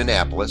here in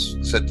Annapolis.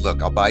 Said,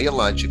 look, I'll buy you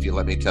lunch if you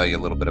let me tell you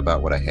a little bit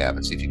about what I have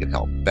and see if you can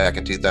help. Back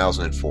in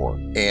 2004.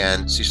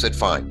 And she said,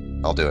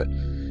 fine, I'll do it.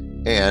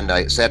 And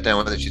I sat down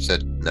with her and she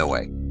said, no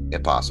way,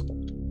 impossible.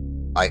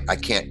 I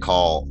can't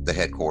call the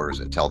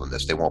headquarters and tell them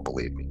this. They won't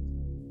believe me.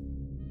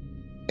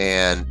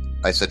 And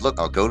I said, look,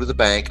 I'll go to the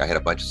bank. I had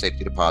a bunch of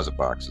safety deposit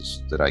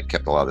boxes that I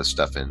kept a lot of this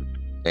stuff in.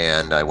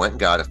 And I went and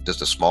got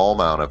just a small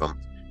amount of them,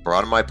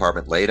 brought them to my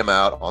apartment, laid them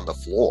out on the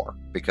floor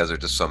because there's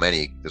just so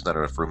many, there's not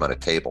enough room on a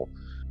table.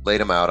 Laid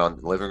them out on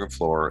the living room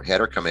floor, had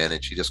her come in,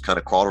 and she just kind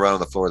of crawled around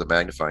on the floor with a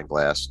magnifying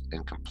glass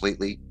and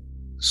completely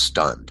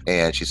stunned.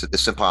 And she said,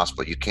 this is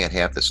impossible. You can't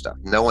have this stuff.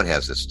 No one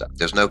has this stuff.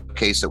 There's no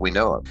case that we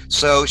know of.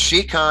 So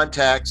she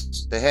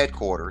contacts the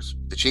headquarters,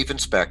 the chief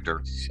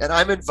inspector, and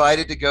I'm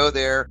invited to go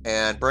there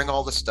and bring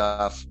all the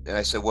stuff. And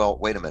I said, well,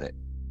 wait a minute.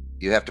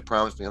 You have to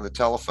promise me on the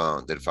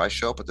telephone that if I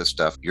show up with this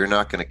stuff, you're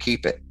not going to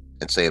keep it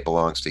and say it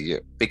belongs to you.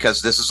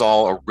 Because this is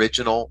all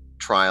original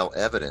trial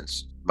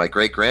evidence. My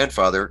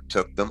great-grandfather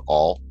took them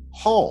all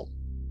home.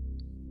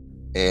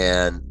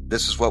 And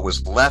this is what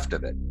was left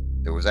of it.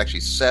 There was actually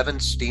 7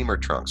 steamer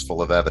trunks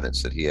full of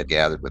evidence that he had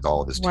gathered with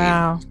all of his team.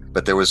 Wow.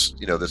 But there was,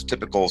 this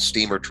typical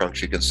steamer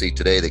trunks you can see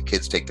today that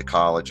kids take to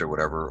college or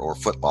whatever, or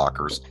foot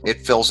lockers.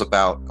 It fills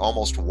about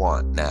almost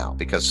 1 now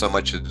because so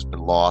much has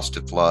been lost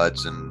to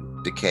floods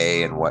and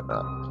decay and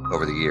whatnot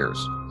over the years.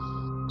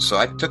 So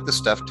I took the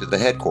stuff to the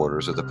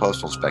headquarters of the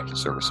Postal Inspection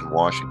Service in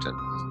Washington.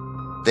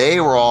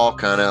 They were all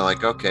kind of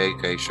like,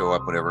 okay, show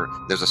up, whatever.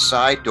 There's a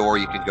side door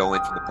you can go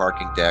in from the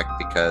parking deck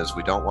because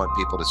we don't want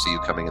people to see you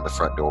coming in the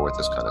front door with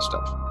this kind of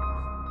stuff.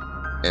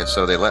 And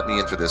so they let me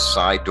in through this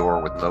side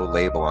door with no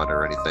label on it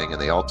or anything,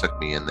 and they all took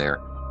me in there.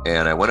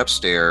 And I went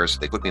upstairs.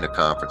 They put me in a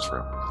conference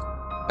room.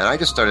 And I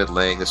just started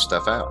laying this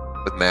stuff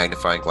out with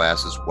magnifying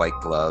glasses, white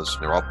gloves.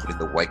 And they're all putting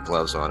the white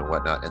gloves on and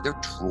whatnot, and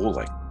they're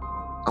drooling.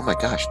 Oh my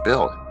gosh,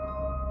 Bill,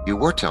 you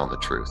were telling the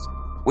truth.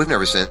 We've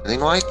never seen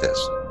anything like this.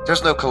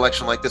 There's no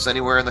collection like this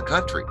anywhere in the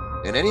country.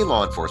 in any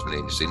law enforcement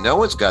agency. No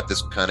one's got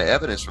this kind of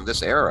evidence from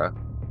this era,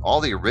 all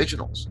the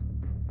originals.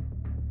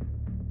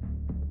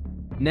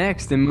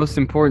 Next, and most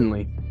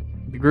importantly,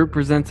 the group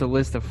presents a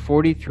list of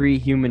 43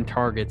 human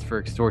targets for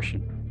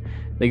extortion.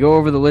 They go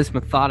over the list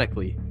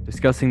methodically,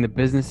 discussing the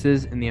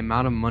businesses and the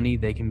amount of money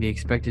they can be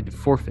expected to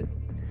forfeit.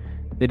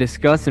 They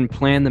discuss and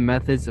plan the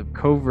methods of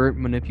covert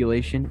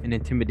manipulation and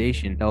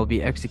intimidation that will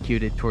be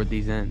executed toward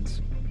these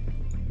ends.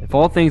 If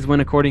all things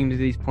went according to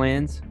these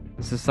plans,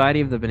 the Society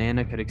of the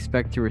Banana could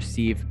expect to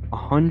receive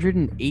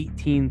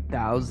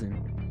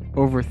 118,000,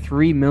 over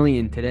 3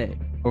 million today,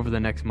 over the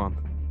next month.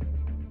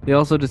 They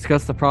also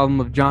discuss the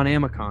problem of John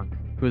Amicon,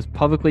 who is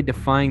publicly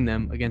defying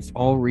them against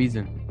all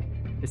reason.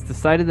 It's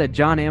decided that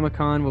John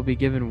Amicon will be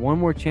given one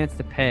more chance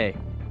to pay,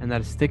 and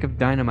that a stick of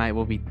dynamite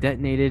will be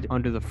detonated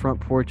under the front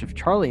porch of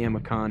Charlie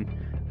Amicon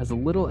as a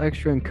little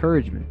extra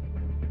encouragement.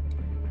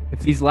 If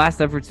these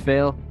last efforts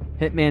fail,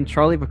 hitman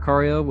Charlie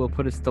Vicario will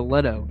put a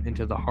stiletto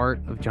into the heart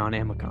of John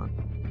Amicon.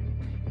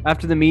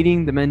 After the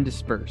meeting, the men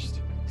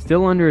dispersed.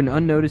 Still under an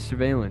unnoticed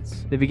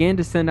surveillance, they began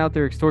to send out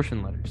their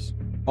extortion letters.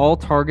 All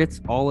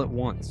targets, all at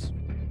once.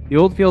 The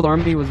Oldfield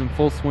Army was in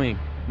full swing,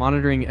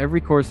 monitoring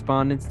every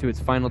correspondence to its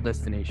final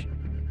destination.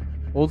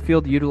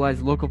 Oldfield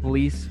utilized local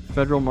police,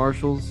 federal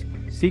marshals,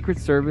 Secret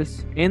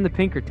Service, and the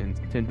Pinkertons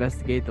to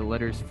investigate the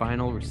letter's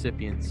final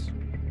recipients.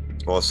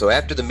 Well, so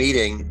after the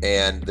meeting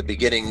and the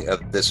beginning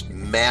of this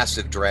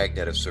massive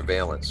dragnet of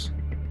surveillance,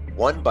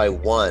 one by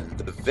one,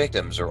 the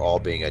victims are all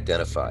being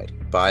identified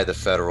by the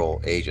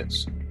federal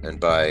agents and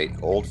by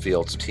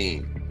Oldfield's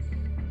team.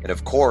 And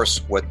of course,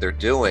 what they're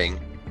doing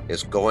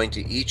is going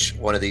to each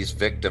one of these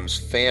victims'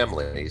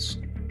 families,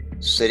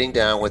 sitting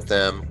down with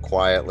them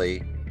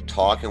quietly,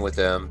 talking with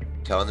them,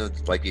 telling them,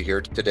 like you hear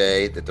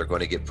today, that they're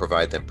going to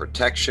provide them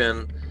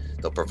protection,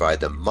 they'll provide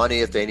them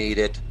money if they need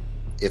it,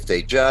 if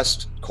they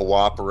just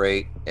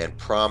cooperate and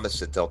promise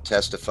that they'll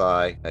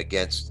testify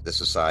against the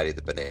Society of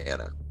the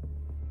Banana.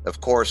 Of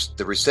course,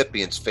 the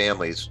recipients'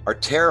 families are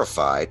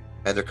terrified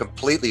and they're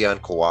completely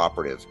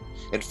uncooperative.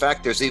 In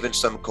fact, there's even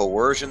some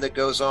coercion that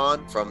goes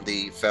on from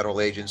the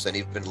federal agents, and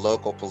even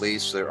local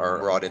police that are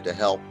brought in to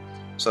help.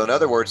 So in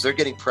other words, they're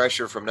getting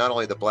pressure from not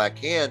only the Black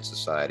Hand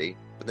Society,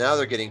 but now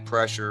they're getting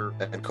pressure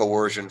and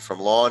coercion from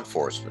law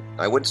enforcement.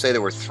 I wouldn't say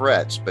there were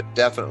threats, but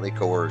definitely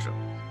coercion.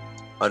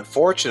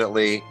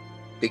 Unfortunately,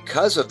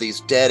 because of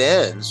these dead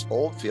ends,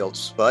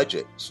 Oldfield's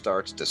budget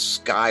starts to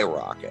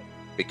skyrocket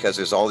because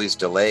there's all these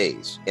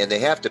delays. And they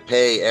have to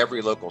pay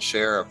every local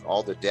sheriff,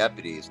 all the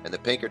deputies, and the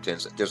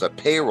Pinkertons. There's a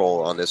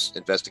payroll on this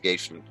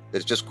investigation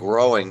that's just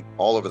growing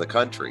all over the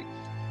country,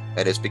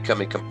 and it's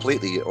becoming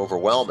completely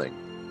overwhelming.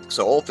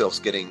 So Oldfield's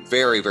getting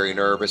very, very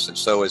nervous, and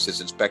so is his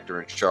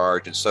inspector in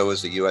charge, and so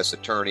is the U.S.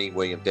 Attorney,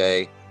 William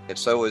Day, and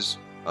so is,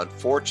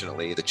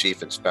 unfortunately, the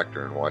chief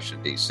inspector in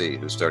Washington, D.C.,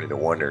 who's starting to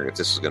wonder if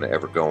this is going to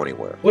ever go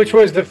anywhere. Which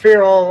was the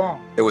fear all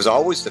along. It was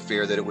always the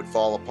fear that it would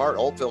fall apart.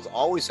 Oldfield's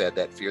always had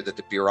that fear that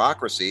the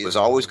bureaucracy was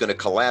always going to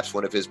collapse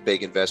one of his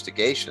big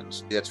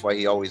investigations. That's why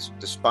he always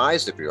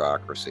despised the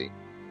bureaucracy.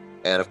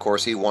 And of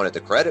course, he wanted the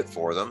credit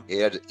for them. He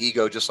had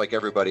ego just like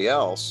everybody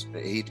else.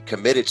 He'd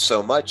committed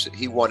so much that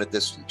he wanted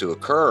this to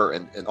occur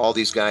and all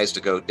these guys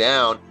to go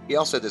down. He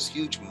also had this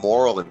huge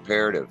moral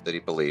imperative that he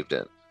believed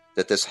in,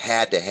 that this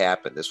had to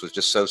happen. This was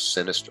just so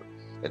sinister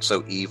and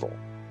so evil.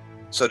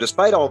 So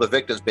despite all the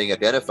victims being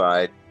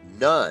identified,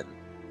 none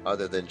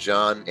other than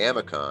John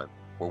Amicon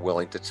were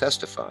willing to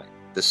testify.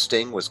 The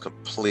sting was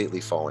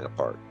completely falling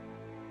apart.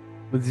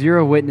 With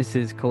 0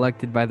 witnesses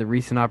collected by the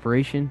recent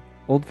operation,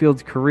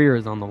 Oldfield's career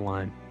is on the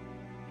line.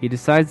 He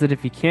decides that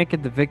if he can't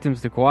get the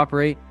victims to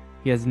cooperate,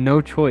 he has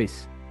no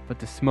choice but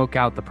to smoke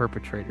out the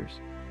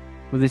perpetrators.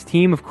 With his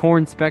team of core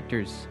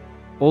inspectors,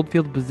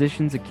 Oldfield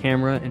positions a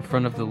camera in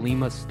front of the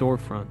Lima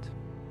storefront.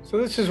 So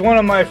this is one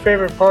of my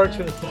favorite parts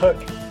of the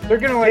book. They're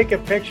going to take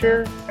a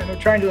picture and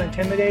they're trying to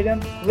intimidate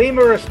him.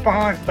 Lima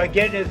responds by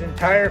getting his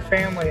entire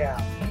family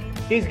out.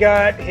 He's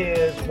got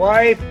his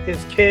wife,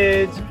 his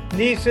kids,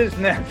 nieces,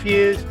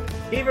 nephews.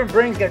 He even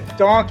brings a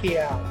donkey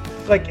out,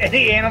 like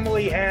any animal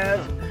he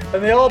has,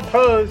 and they all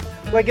pose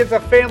like it's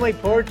a family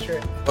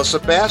portrait. Well,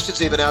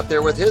 Sebastian's even out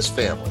there with his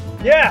family.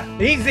 Yeah,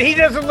 he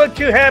doesn't look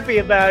too happy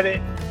about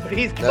it, but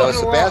he's going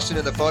along. Sebastian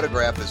in the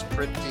photograph is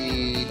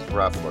pretty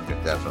rough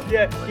looking, definitely.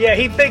 Yeah,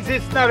 he thinks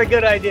it's not a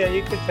good idea,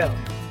 you can tell.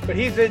 But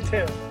he's in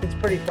too. It's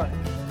pretty funny.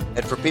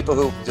 And for people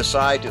who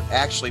decide to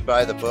actually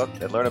buy the book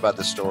and learn about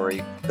the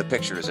story, the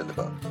picture is in the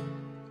book.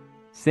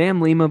 Sam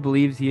Lima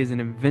believes he is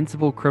an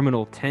invincible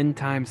criminal 10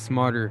 times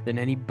smarter than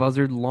any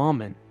buzzard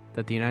lawman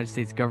that the United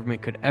States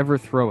government could ever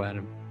throw at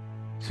him.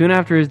 Soon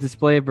after his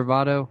display of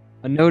bravado,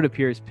 a note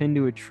appears pinned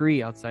to a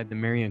tree outside the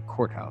Marion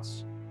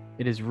courthouse.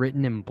 It is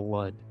written in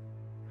blood.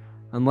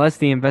 Unless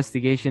the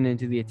investigation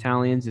into the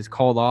Italians is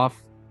called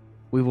off,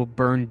 we will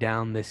burn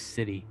down this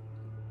city.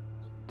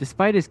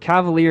 Despite his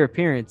cavalier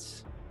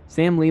appearance,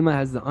 Sam Lima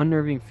has the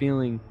unnerving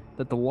feeling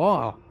that the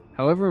law,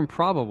 however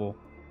improbable,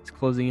 is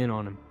closing in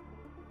on him.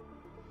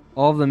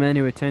 All of the men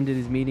who attended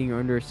his meeting are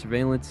under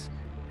surveillance,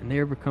 and they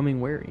are becoming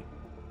wary.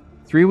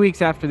 3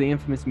 weeks after the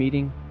infamous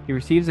meeting, he he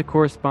receives a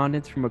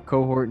correspondence from a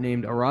cohort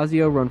named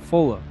Orazio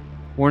Ronfollo,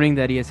 warning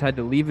that he has had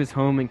to leave his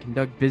home and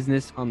conduct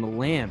business on the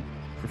lam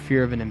for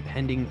fear of an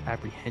impending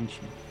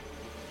apprehension.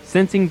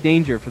 Sensing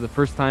danger for the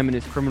first time in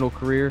his criminal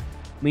career,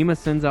 Lima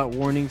sends out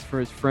warnings for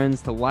his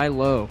friends to lie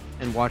low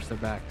and watch their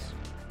backs.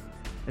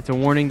 It's a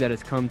warning that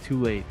has come too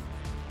late.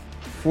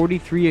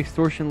 43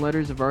 extortion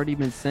letters have already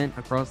been sent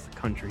across the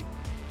country.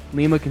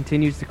 Lima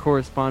continues to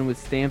correspond with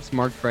stamps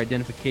marked for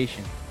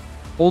identification.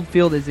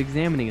 Oldfield is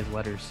examining his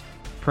letters,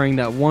 praying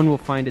that one will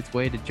find its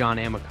way to John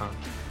Amicon.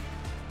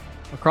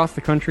 Across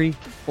the country,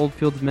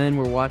 Oldfield's men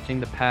were watching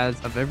the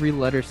paths of every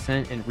letter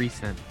sent and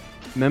resent.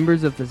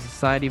 Members of the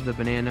Society of the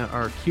Banana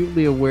are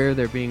acutely aware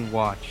they're being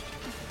watched.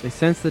 They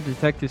sense the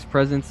detective's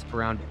presence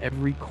around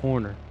every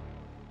corner.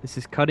 This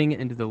is cutting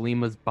into the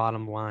Lima's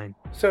bottom line.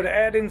 So to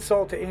add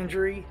insult to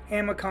injury,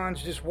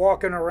 Amicon's just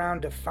walking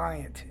around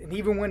defiant. And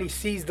even when he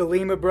sees the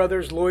Lima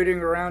brothers loitering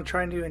around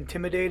trying to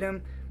intimidate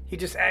him, he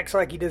just acts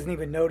like he doesn't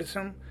even notice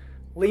them.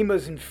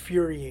 Lima's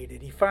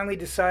infuriated. He finally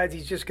decides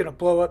he's just going to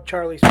blow up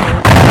Charlie's store.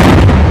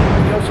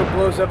 He also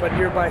blows up a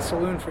nearby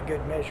saloon for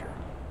good measure.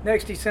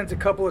 Next, he sends a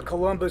couple of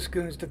Columbus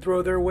goons to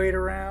throw their weight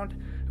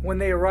around. When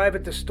they arrive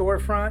at the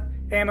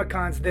storefront,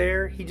 Amicon's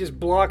there. He just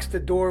blocks the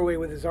doorway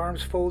with his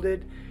arms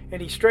folded,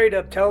 and he straight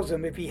up tells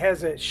them if he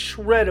has a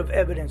shred of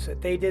evidence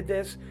that they did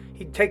this,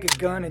 he'd take a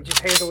gun and just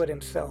handle it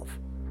himself.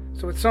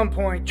 So at some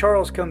point,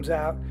 Charles comes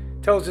out,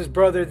 tells his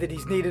brother that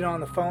he's needed on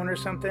the phone or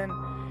something,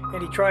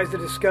 and he tries to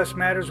discuss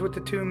matters with the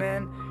two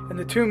men, and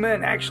the two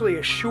men actually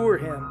assure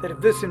him that if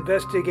this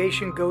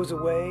investigation goes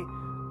away,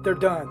 they're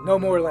done. No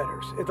more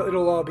letters.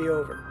 It'll all be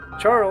over.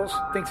 Charles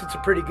thinks it's a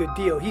pretty good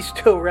deal. He's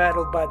still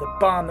rattled by the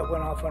bomb that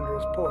went off under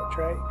his porch,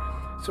 right?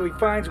 So he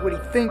finds what he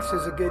thinks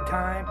is a good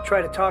time,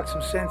 try to talk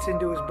some sense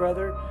into his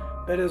brother,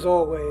 but as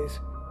always,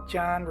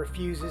 John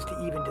refuses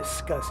to even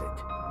discuss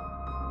it.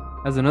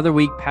 As another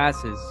week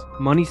passes,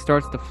 money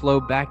starts to flow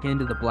back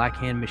into the Black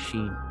Hand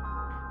machine.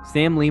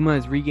 Sam Lima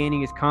is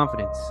regaining his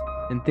confidence,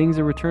 and things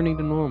are returning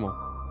to normal.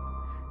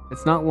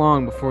 It's not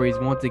long before he's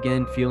once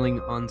again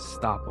feeling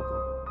unstoppable.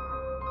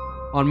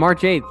 On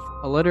March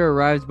 8th, a letter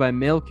arrives by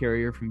mail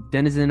carrier from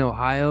Denison,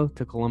 Ohio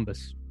to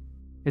Columbus.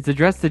 It's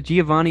addressed to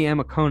Giovanni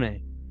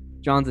Amicone,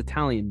 John's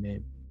Italian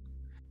name.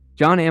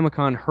 John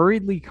Amicon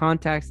hurriedly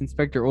contacts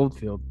Inspector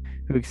Oldfield,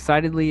 who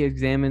excitedly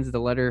examines the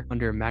letter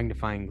under a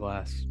magnifying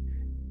glass.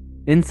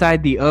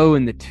 Inside the O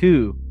and the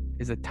 2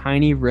 is a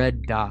tiny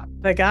red dot.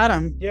 They got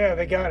him. Yeah,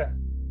 they got him.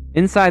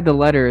 Inside the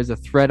letter is a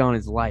threat on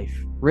his life,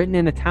 written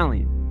in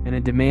Italian, and a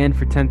demand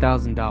for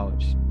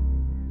 $10,000.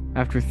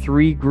 After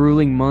 3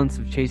 grueling months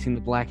of chasing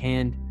the Black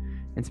Hand,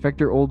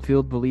 Inspector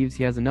Oldfield believes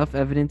he has enough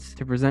evidence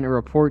to present a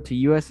report to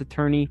U.S.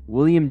 Attorney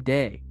William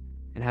Day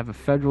and have a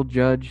federal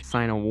judge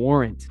sign a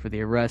warrant for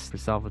the arrest of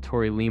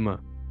Salvatore Lima.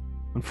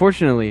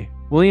 Unfortunately,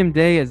 William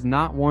Day is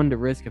not one to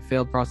risk a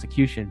failed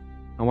prosecution,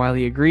 and while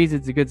he agrees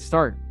it's a good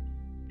start,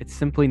 it's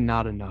simply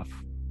not enough.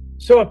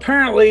 So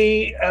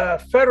apparently,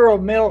 federal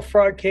mail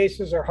fraud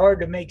cases are hard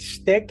to make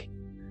stick.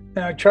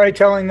 Try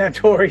telling that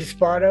to Ori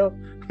Spotto.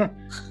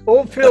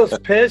 Oldfield's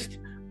pissed,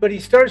 but he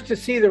starts to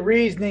see the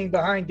reasoning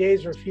behind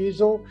Day's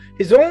refusal.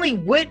 His only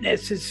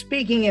witness is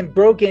speaking in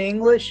broken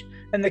English,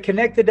 and the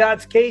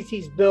connect-the-dots case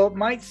he's built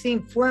might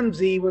seem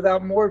flimsy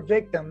without more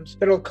victims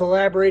that'll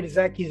collaborate his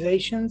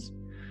accusations.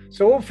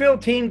 So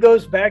Oldfield team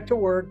goes back to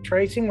work,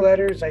 tracing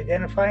letters,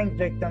 identifying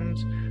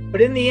victims, but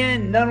in the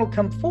end, none will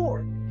come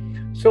forward.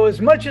 So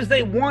as much as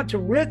they want to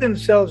rid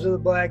themselves of the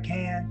Black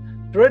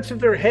Hand, threats of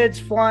their heads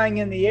flying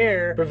in the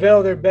air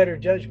prevail their better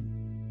judgment.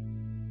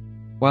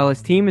 While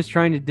his team is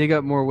trying to dig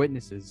up more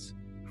witnesses,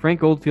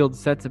 Frank Oldfield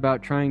sets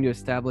about trying to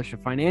establish a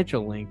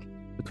financial link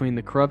between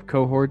the corrupt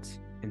cohorts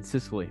and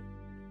Sicily.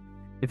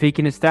 If he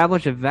can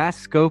establish a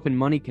vast scope and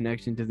money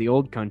connection to the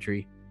old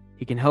country,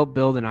 he can help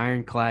build an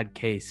ironclad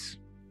case.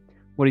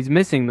 What he's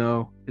missing,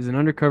 though, is an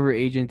undercover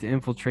agent to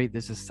infiltrate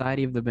the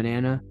Society of the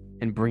Banana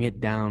and bring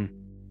it down.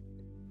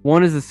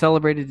 One is the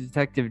celebrated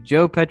detective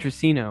Joe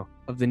Petrosino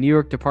of the New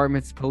York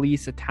Department's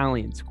Police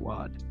Italian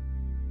Squad.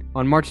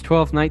 On March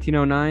 12,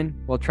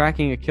 1909, while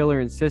tracking a killer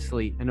in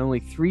Sicily and only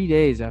 3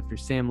 days after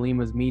Sam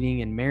Lima's meeting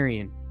in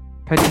Marion,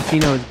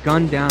 Petrosino is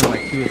gunned down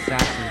by 2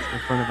 assassins in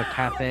front of a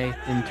cafe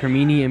in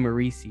Termini and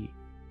Marisi.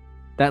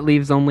 That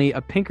leaves only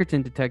a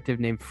Pinkerton detective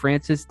named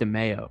Francis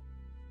DeMeo.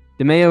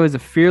 DeMeo is a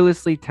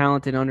fearlessly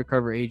talented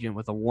undercover agent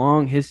with a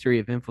long history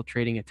of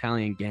infiltrating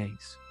Italian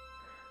gangs.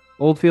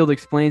 Oldfield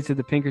explains to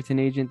the Pinkerton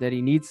agent that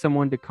he needs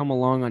someone to come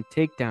along on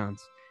takedowns,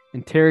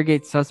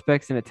 interrogate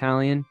suspects in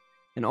Italian,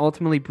 and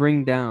ultimately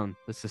bring down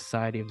the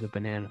Society of the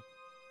Banana.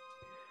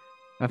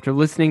 After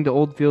listening to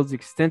Oldfield's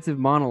extensive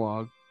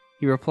monologue,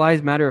 he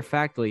replies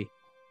matter-of-factly,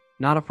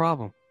 "Not a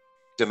problem."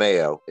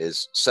 DeMeo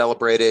is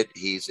celebrated.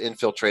 He's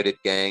infiltrated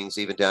gangs,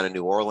 even down in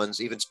New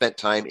Orleans, even spent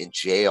time in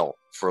jail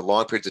for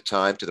long periods of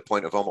time to the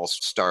point of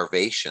almost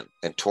starvation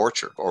and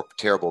torture or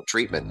terrible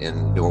treatment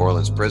in New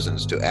Orleans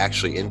prisons to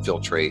actually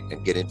infiltrate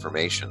and get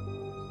information.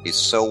 He's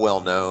so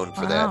well known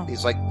for that.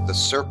 He's like the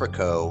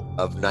Serpico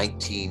of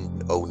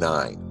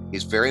 1909.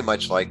 He's very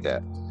much like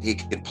that. He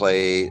can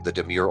play the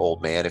demure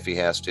old man if he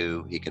has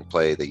to. He can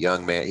play the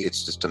young man.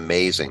 It's just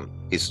amazing.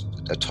 He's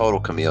a total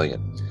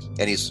chameleon.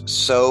 And he's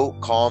so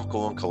calm,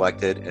 cool, and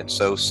collected, and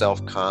so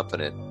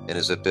self-confident in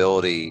his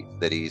ability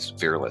that he's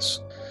fearless.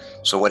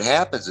 So what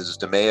happens is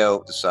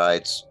DeMeo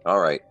decides, all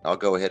right, I'll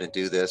go ahead and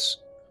do this.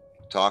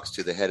 Talks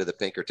to the head of the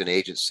Pinkerton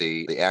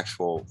agency, the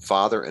actual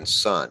father and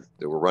son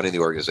that were running the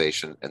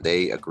organization, and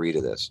they agree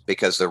to this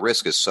because the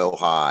risk is so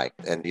high,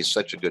 and he's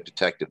such a good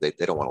detective, they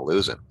don't want to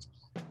lose him.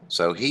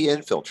 So he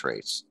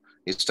infiltrates.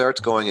 He starts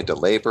going into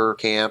labor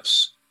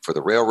camps for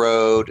the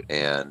railroad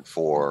and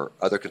for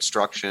other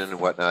construction and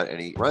whatnot, and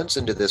he runs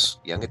into this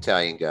young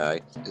Italian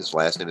guy. His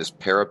last name is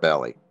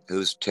Parabelli,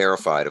 who's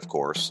terrified, of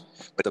course.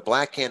 But the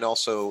Black Hand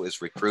also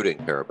is recruiting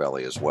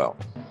Parabelli as well.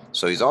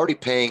 So he's already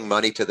paying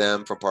money to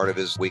them from part of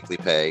his weekly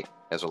pay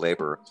as a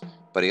laborer.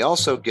 But he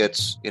also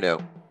gets,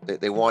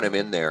 they want him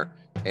in there.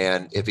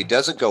 And if he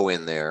doesn't go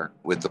in there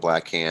with the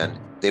Black Hand,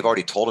 they've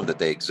already told him that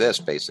they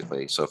exist,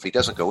 basically. So if he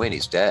doesn't go in,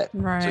 he's dead.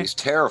 Right. So he's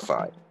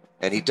terrified.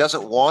 And he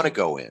doesn't want to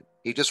go in.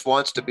 He just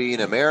wants to be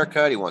in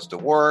America. He wants to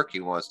work. He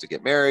wants to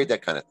get married,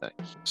 that kind of thing.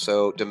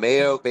 So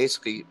DeMeo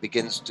basically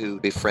begins to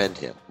befriend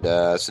him.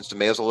 Since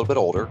DeMeo's a little bit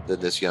older than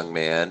this young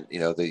man,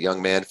 the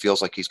young man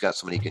feels like he's got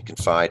someone he can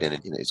confide in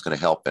and he's going to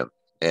help him.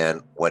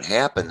 And what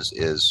happens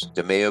is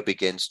DeMeo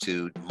begins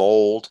to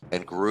mold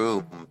and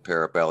groom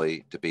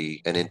Parabelli to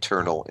be an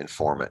internal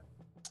informant.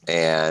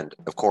 And,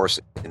 of course,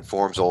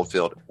 informs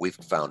Oldfield, we've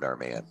found our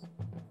man.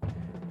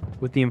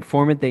 With the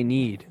informant they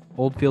need,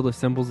 Oldfield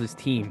assembles his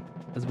team,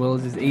 as well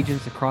as his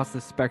agents across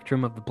the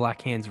spectrum of the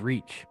Black Hand's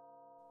reach.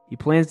 He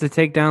plans to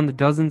take down the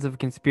dozens of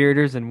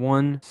conspirators in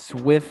one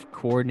swift,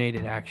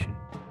 coordinated action.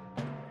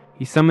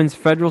 He summons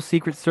federal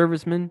Secret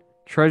Servicemen,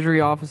 Treasury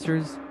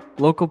officers,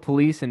 local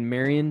police in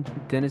Marion,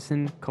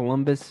 Denison,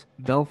 Columbus,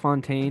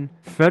 Bellefontaine,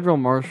 federal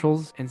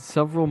marshals, and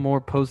several more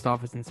post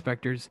office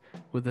inspectors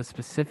with a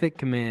specific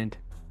command: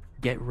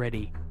 get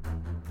ready.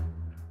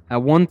 At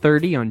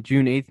 1:30 on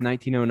June 8,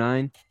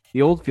 1909,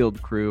 the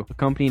Oldfield crew,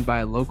 accompanied by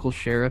a local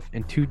sheriff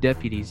and 2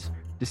 deputies,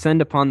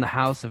 descend upon the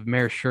house of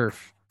Mayor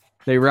Scherf.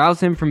 They rouse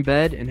him from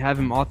bed and have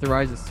him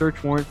authorize a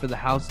search warrant for the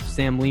house of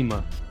Sam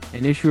Lima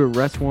and issue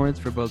arrest warrants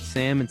for both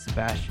Sam and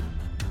Sebastian.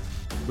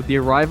 With the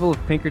arrival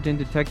of Pinkerton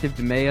Detective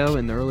DeMeo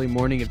in the early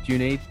morning of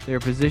June 8th, they are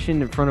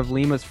positioned in front of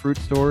Lima's fruit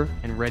store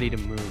and ready to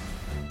move.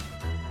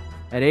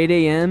 At 8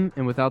 a.m.,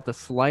 and without the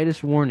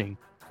slightest warning,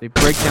 they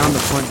break down the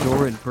front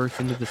door and burst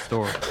into the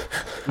store.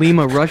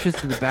 Lima rushes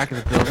to the back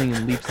of the building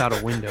and leaps out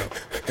a window,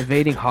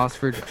 evading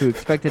Hosford, who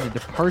expected a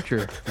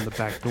departure from the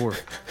back door.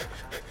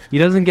 He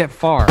doesn't get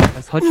far,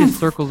 as Hutchins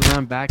circles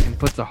around back and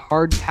puts a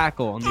hard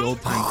tackle on the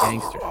old-time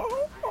gangster.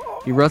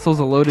 He wrestles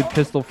a loaded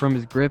pistol from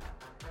his grip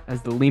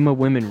as the Lima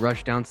women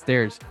rush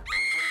downstairs,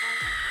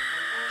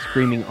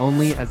 screaming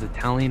only as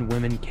Italian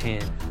women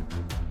can.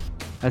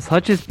 As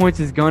Hutchins points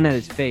his gun at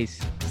his face,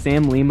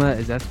 Sam Lima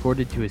is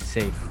escorted to his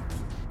safe.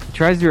 He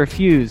tries to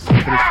refuse,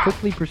 but is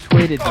quickly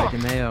persuaded by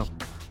DeMeo.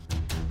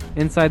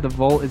 Inside the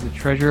vault is a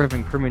treasure of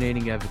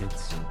incriminating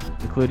evidence,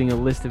 including a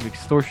list of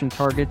extortion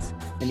targets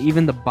and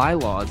even the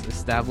bylaws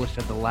established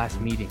at the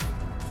last meeting.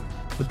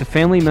 With the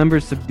family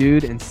members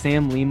subdued and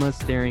Sam Lima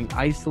staring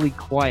icily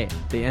quiet,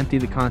 they empty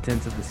the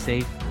contents of the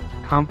safe,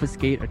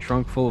 confiscate a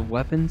trunk full of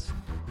weapons,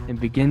 and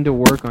begin to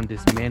work on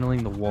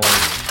dismantling the walls.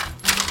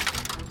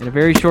 In a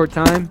very short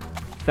time,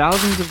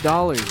 thousands of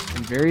dollars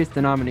in various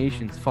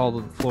denominations fall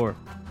to the floor.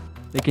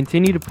 They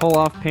continue to pull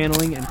off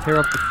paneling and tear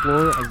up the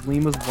floor as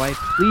Lima's wife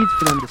pleads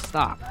for them to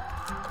stop.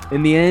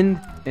 In the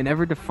end, an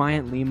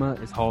ever-defiant Lima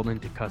is hauled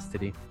into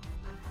custody.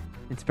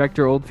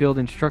 Inspector Oldfield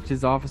instructs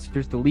his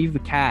officers to leave the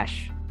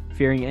cash,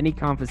 fearing any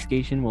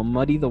confiscation will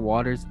muddy the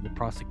waters of the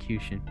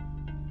prosecution.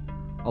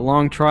 A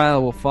long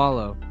trial will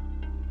follow,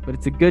 but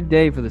it's a good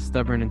day for the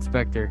stubborn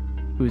inspector,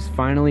 who is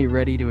finally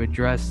ready to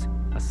address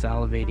a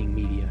salivating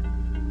media.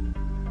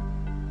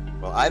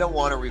 Well, I don't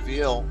want to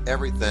reveal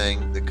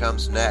everything that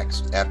comes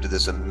next after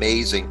this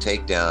amazing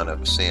takedown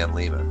of Sam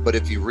Lima. But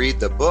if you read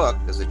the book,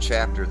 there's a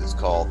chapter that's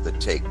called The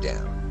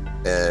Takedown.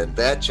 And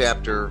that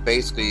chapter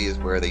basically is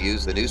where they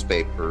use the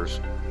newspapers,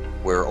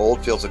 where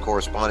Oldfield's a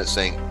correspondent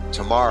saying,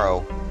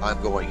 tomorrow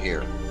I'm going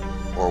here,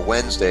 or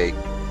Wednesday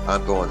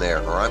I'm going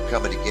there, or I'm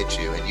coming to get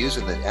you, and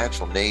using the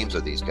actual names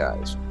of these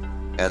guys.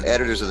 And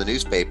editors of the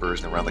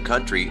newspapers around the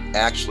country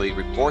actually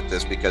report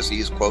this because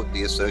he's, quote,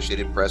 the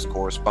Associated Press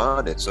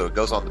correspondent. So it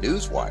goes on the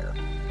newswire.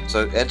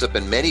 So it ends up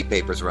in many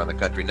papers around the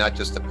country, not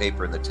just the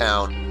paper in the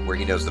town where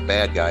he knows the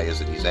bad guy is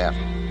that he's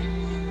after.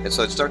 And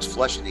so it starts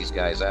fleshing these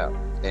guys out.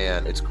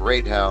 And it's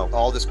great how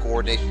all this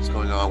coordination is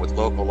going on with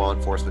local law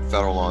enforcement,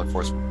 federal law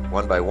enforcement,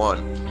 one by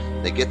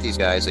one. They get these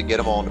guys, they get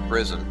them all into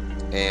prison.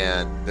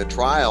 And the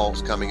trial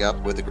is coming up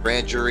with a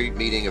grand jury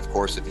meeting, of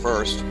course, at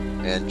first,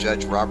 and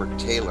Judge Robert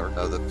Taylor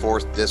of the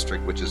 4th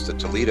District, which is the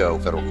Toledo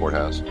Federal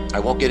Courthouse. I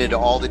won't get into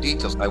all the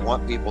details. I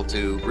want people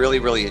to really,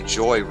 really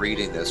enjoy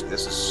reading this.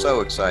 This is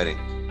so exciting.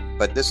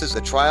 But this is the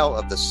trial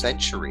of the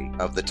century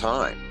of the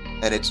time.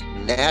 And it's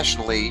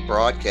nationally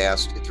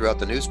broadcast throughout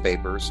the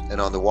newspapers and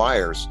on the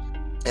wires.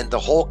 And the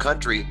whole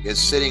country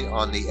is sitting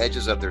on the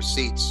edges of their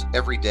seats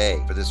every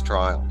day for this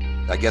trial.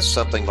 I guess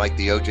something like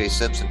the O.J.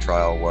 Simpson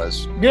trial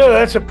was. Yeah,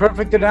 that's a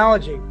perfect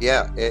analogy.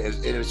 Yeah,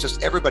 it was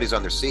just everybody's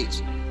on their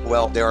seats.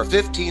 Well, there are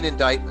 15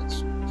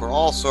 indictments for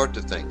all sorts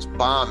of things,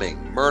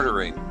 bombing,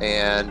 murdering,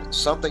 and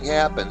something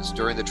happens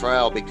during the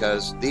trial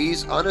because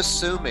these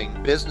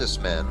unassuming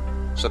businessmen,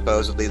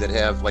 supposedly, that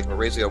have, like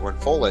Maurizio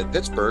Ranfola in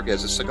Pittsburgh,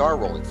 as a cigar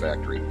rolling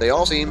factory. They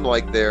all seem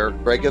like they're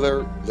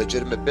regular,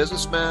 legitimate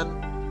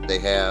businessmen. They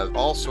have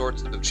all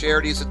sorts of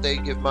charities that they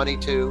give money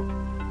to,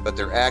 but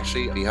they're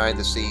actually behind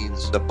the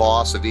scenes the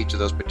boss of each of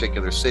those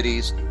particular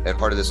cities and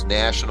part of this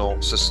national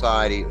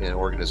society and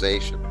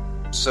organization.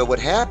 So what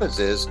happens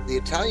is the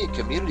Italian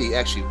community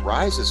actually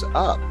rises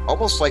up,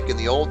 almost like in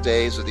the old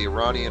days of the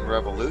Iranian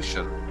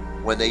Revolution,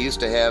 when they used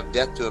to have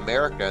Death to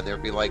America, and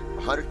there'd be like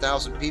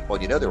 100,000 people,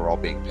 and they were all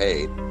being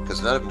paid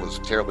because none of them was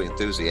terribly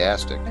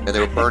enthusiastic. And they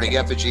were burning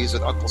effigies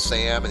of Uncle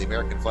Sam and the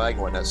American flag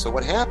and whatnot. So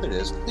what happened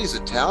is these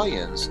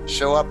Italians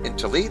show up in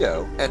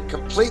Toledo and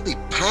completely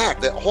pack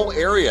the whole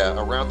area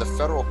around the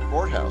federal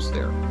courthouse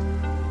there.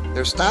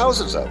 There's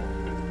thousands of them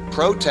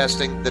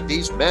protesting that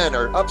these men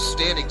are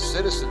upstanding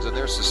citizens in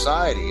their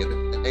society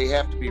and that they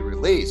have to be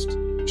released.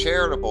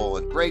 Charitable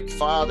and great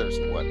fathers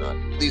and whatnot.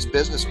 These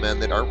businessmen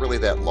that aren't really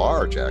that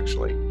large,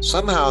 actually.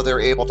 Somehow they're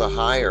able to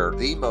hire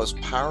the most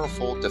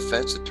powerful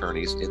defense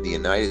attorneys in the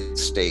United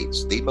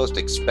States, the most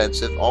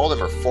expensive. All of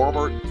them are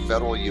former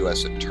federal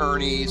U.S.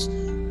 attorneys,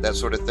 that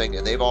sort of thing,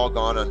 and they've all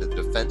gone on the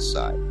defense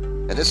side.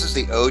 And this is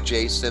the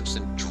O.J.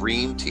 Simpson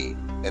dream team.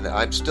 And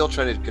I'm still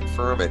trying to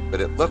confirm it, but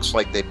it looks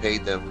like they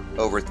paid them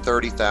over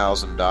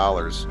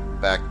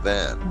 $30,000 back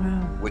then. Wow.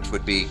 Which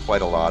would be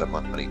quite a lot of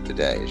money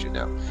today, as you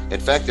know. In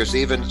fact, there's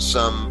even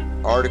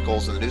some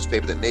articles in the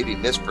newspaper that may be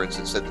misprints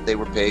that said that they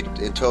were paid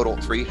in total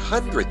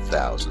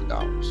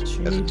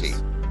 $300,000 as a team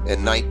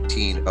in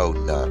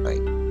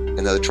 1909.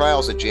 And the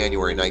trial's in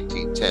January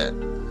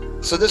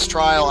 1910. So this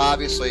trial,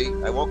 obviously,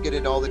 I won't get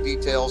into all the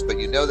details, but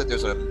you know that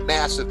there's a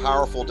massive,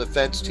 powerful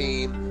defense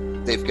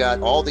team. They've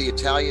got all the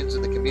Italians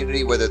in the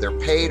community, whether they're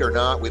paid or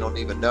not, we don't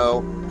even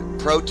know,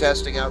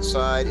 protesting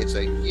outside. It's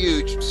a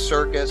huge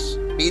circus.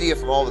 Media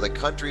from all over the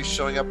country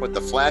showing up with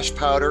the flash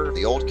powder,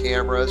 the old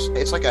cameras.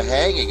 It's like a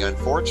hanging,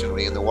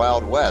 unfortunately, in the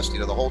Wild West. You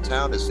know, the whole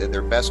town is in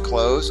their best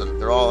clothes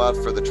and they're all out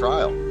for the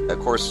trial. Of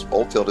course,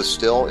 Oldfield is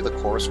still the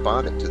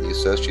correspondent to the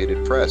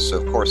Associated Press. So,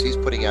 of course, he's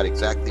putting out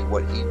exactly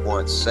what he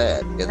once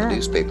said in the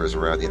newspapers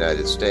around the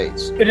United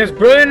States. And as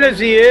brilliant as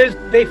he is,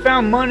 they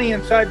found money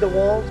inside the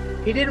walls.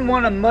 He didn't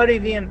want to muddy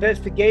the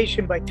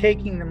investigation by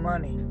taking the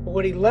money. But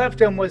what he left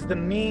them was the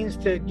means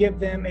to give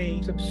them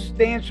a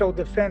substantial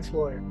defense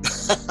lawyer.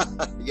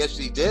 Yes,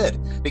 he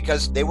did,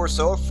 because they were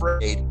so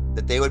afraid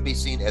that they would be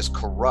seen as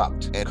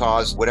corrupt and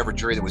cause whatever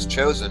jury that was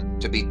chosen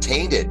to be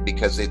tainted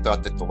because they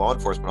thought that the law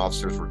enforcement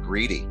officers were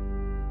greedy.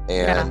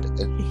 And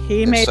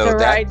he made the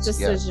right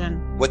decision.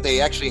 Yeah. What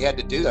they actually had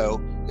to do,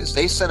 though, is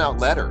they sent out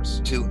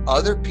letters to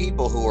other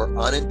people who were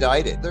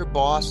unindicted, their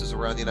bosses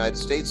around the United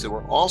States that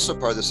were also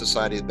part of the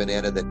Society of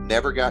Banana that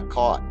never got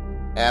caught,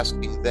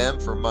 asking them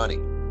for money.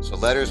 So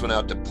letters went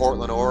out to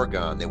Portland,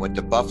 Oregon. They went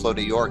to Buffalo,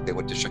 New York. They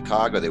went to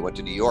Chicago. They went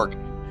to New York.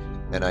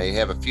 And I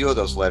have a few of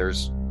those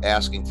letters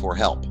asking for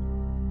help,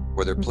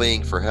 where they're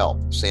pleading for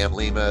help. Sam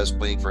Lima is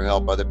pleading for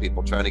help, other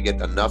people trying to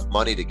get enough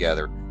money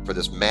together for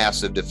this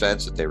massive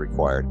defense that they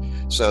required.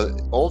 So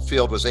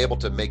Oldfield was able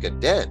to make a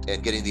dent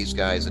in getting these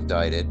guys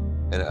indicted,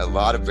 and a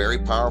lot of very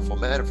powerful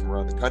men from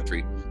around the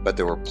country, but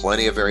there were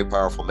plenty of very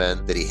powerful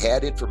men that he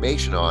had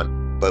information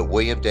on, but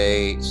William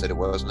Day said it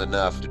wasn't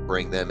enough to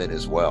bring them in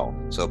as well.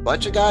 So a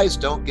bunch of guys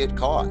don't get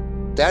caught.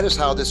 That is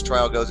how this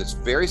trial goes. It's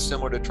very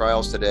similar to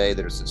trials today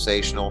that are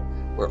sensational,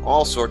 where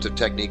all sorts of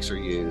techniques are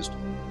used.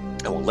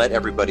 And we'll let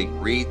everybody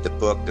read the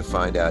book to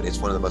find out. It's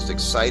one of the most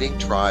exciting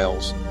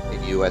trials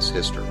in U.S.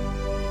 history.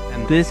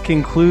 And this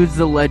concludes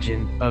the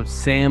legend of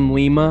Sam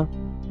Lima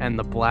and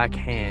the Black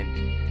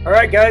Hand. All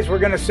right, guys, we're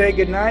going to say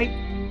goodnight.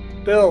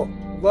 Bill,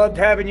 loved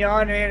having you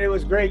on, and it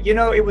was great. You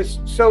know, it was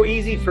so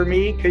easy for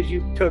me because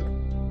you took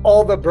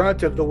all the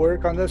brunt of the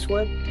work on this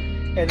one.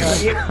 And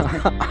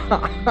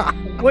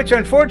which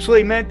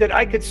unfortunately meant that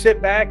I could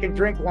sit back and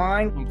drink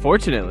wine.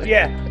 Unfortunately.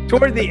 Yeah.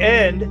 Toward the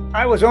end,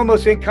 I was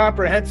almost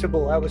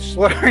incomprehensible. I was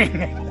slurring,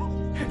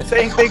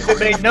 saying things that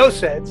made no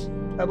sense.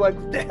 I'm like,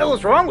 what the hell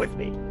is wrong with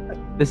me?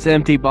 This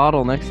empty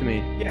bottle next to me.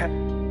 Yeah.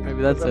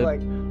 Maybe that's it.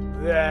 Like,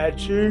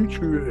 that's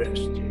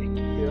interesting.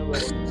 You know,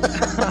 like,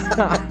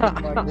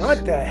 I'm like,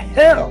 what the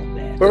hell?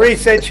 Marie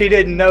said she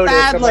didn't notice.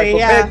 Sadly,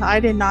 like,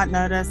 I did not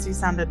notice. You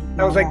sounded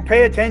normal. I was like,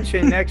 pay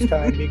attention next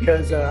time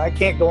because I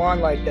can't go on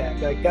like that.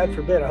 Like, God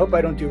forbid. I hope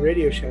I don't do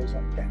radio shows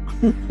like that.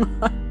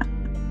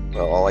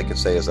 Well, all I can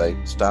say is I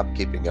stopped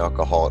keeping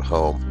alcohol at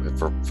home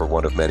for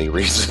one of many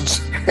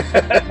reasons.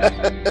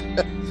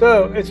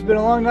 So, it's been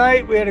a long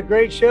night. We had a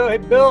great show. Hey,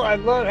 Bill, I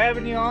love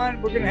having you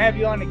on. We're going to have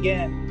you on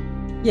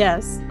again.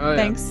 Yes. Oh, yeah.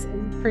 Thanks.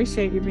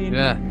 Appreciate you being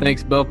here. Yeah,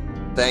 thanks, Bill.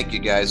 Thank you,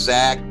 guys.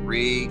 Zach,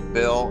 Ree,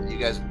 Bill, you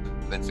guys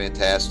been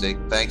fantastic.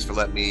 Thanks for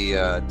letting me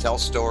tell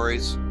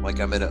stories like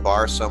I'm in a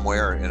bar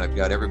somewhere and I've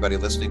got everybody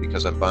listening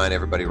because I'm buying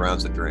everybody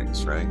rounds of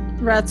drinks, right?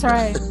 That's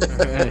right.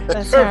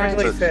 That's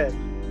Perfectly right. said.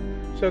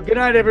 So good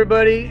night,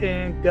 everybody,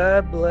 and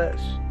God bless.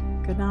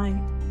 Good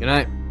night. Good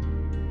night.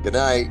 Good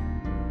night.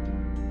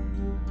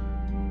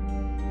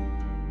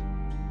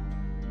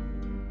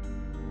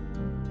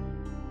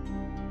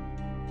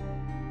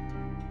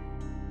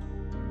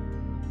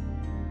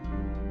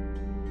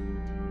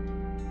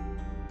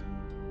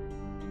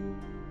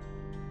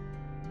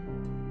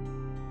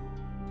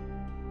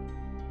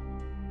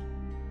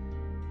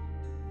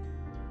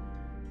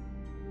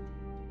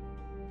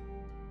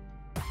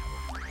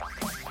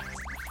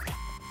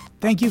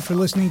 Thank you for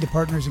listening to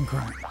Partners in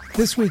Crime.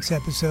 This week's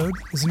episode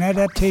is an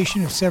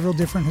adaptation of several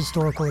different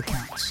historical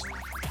accounts.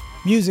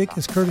 Music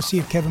is courtesy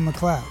of Kevin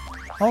MacLeod.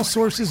 All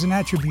sources and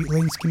attribute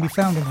links can be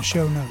found in the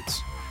show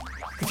notes.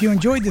 If you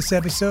enjoyed this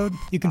episode,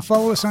 you can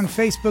follow us on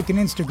Facebook and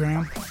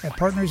Instagram at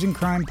Partners in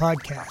Crime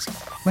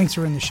Podcast. Links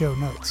are in the show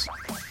notes.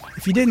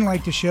 If you didn't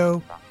like the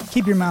show,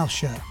 keep your mouth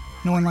shut.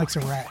 No one likes a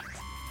rat.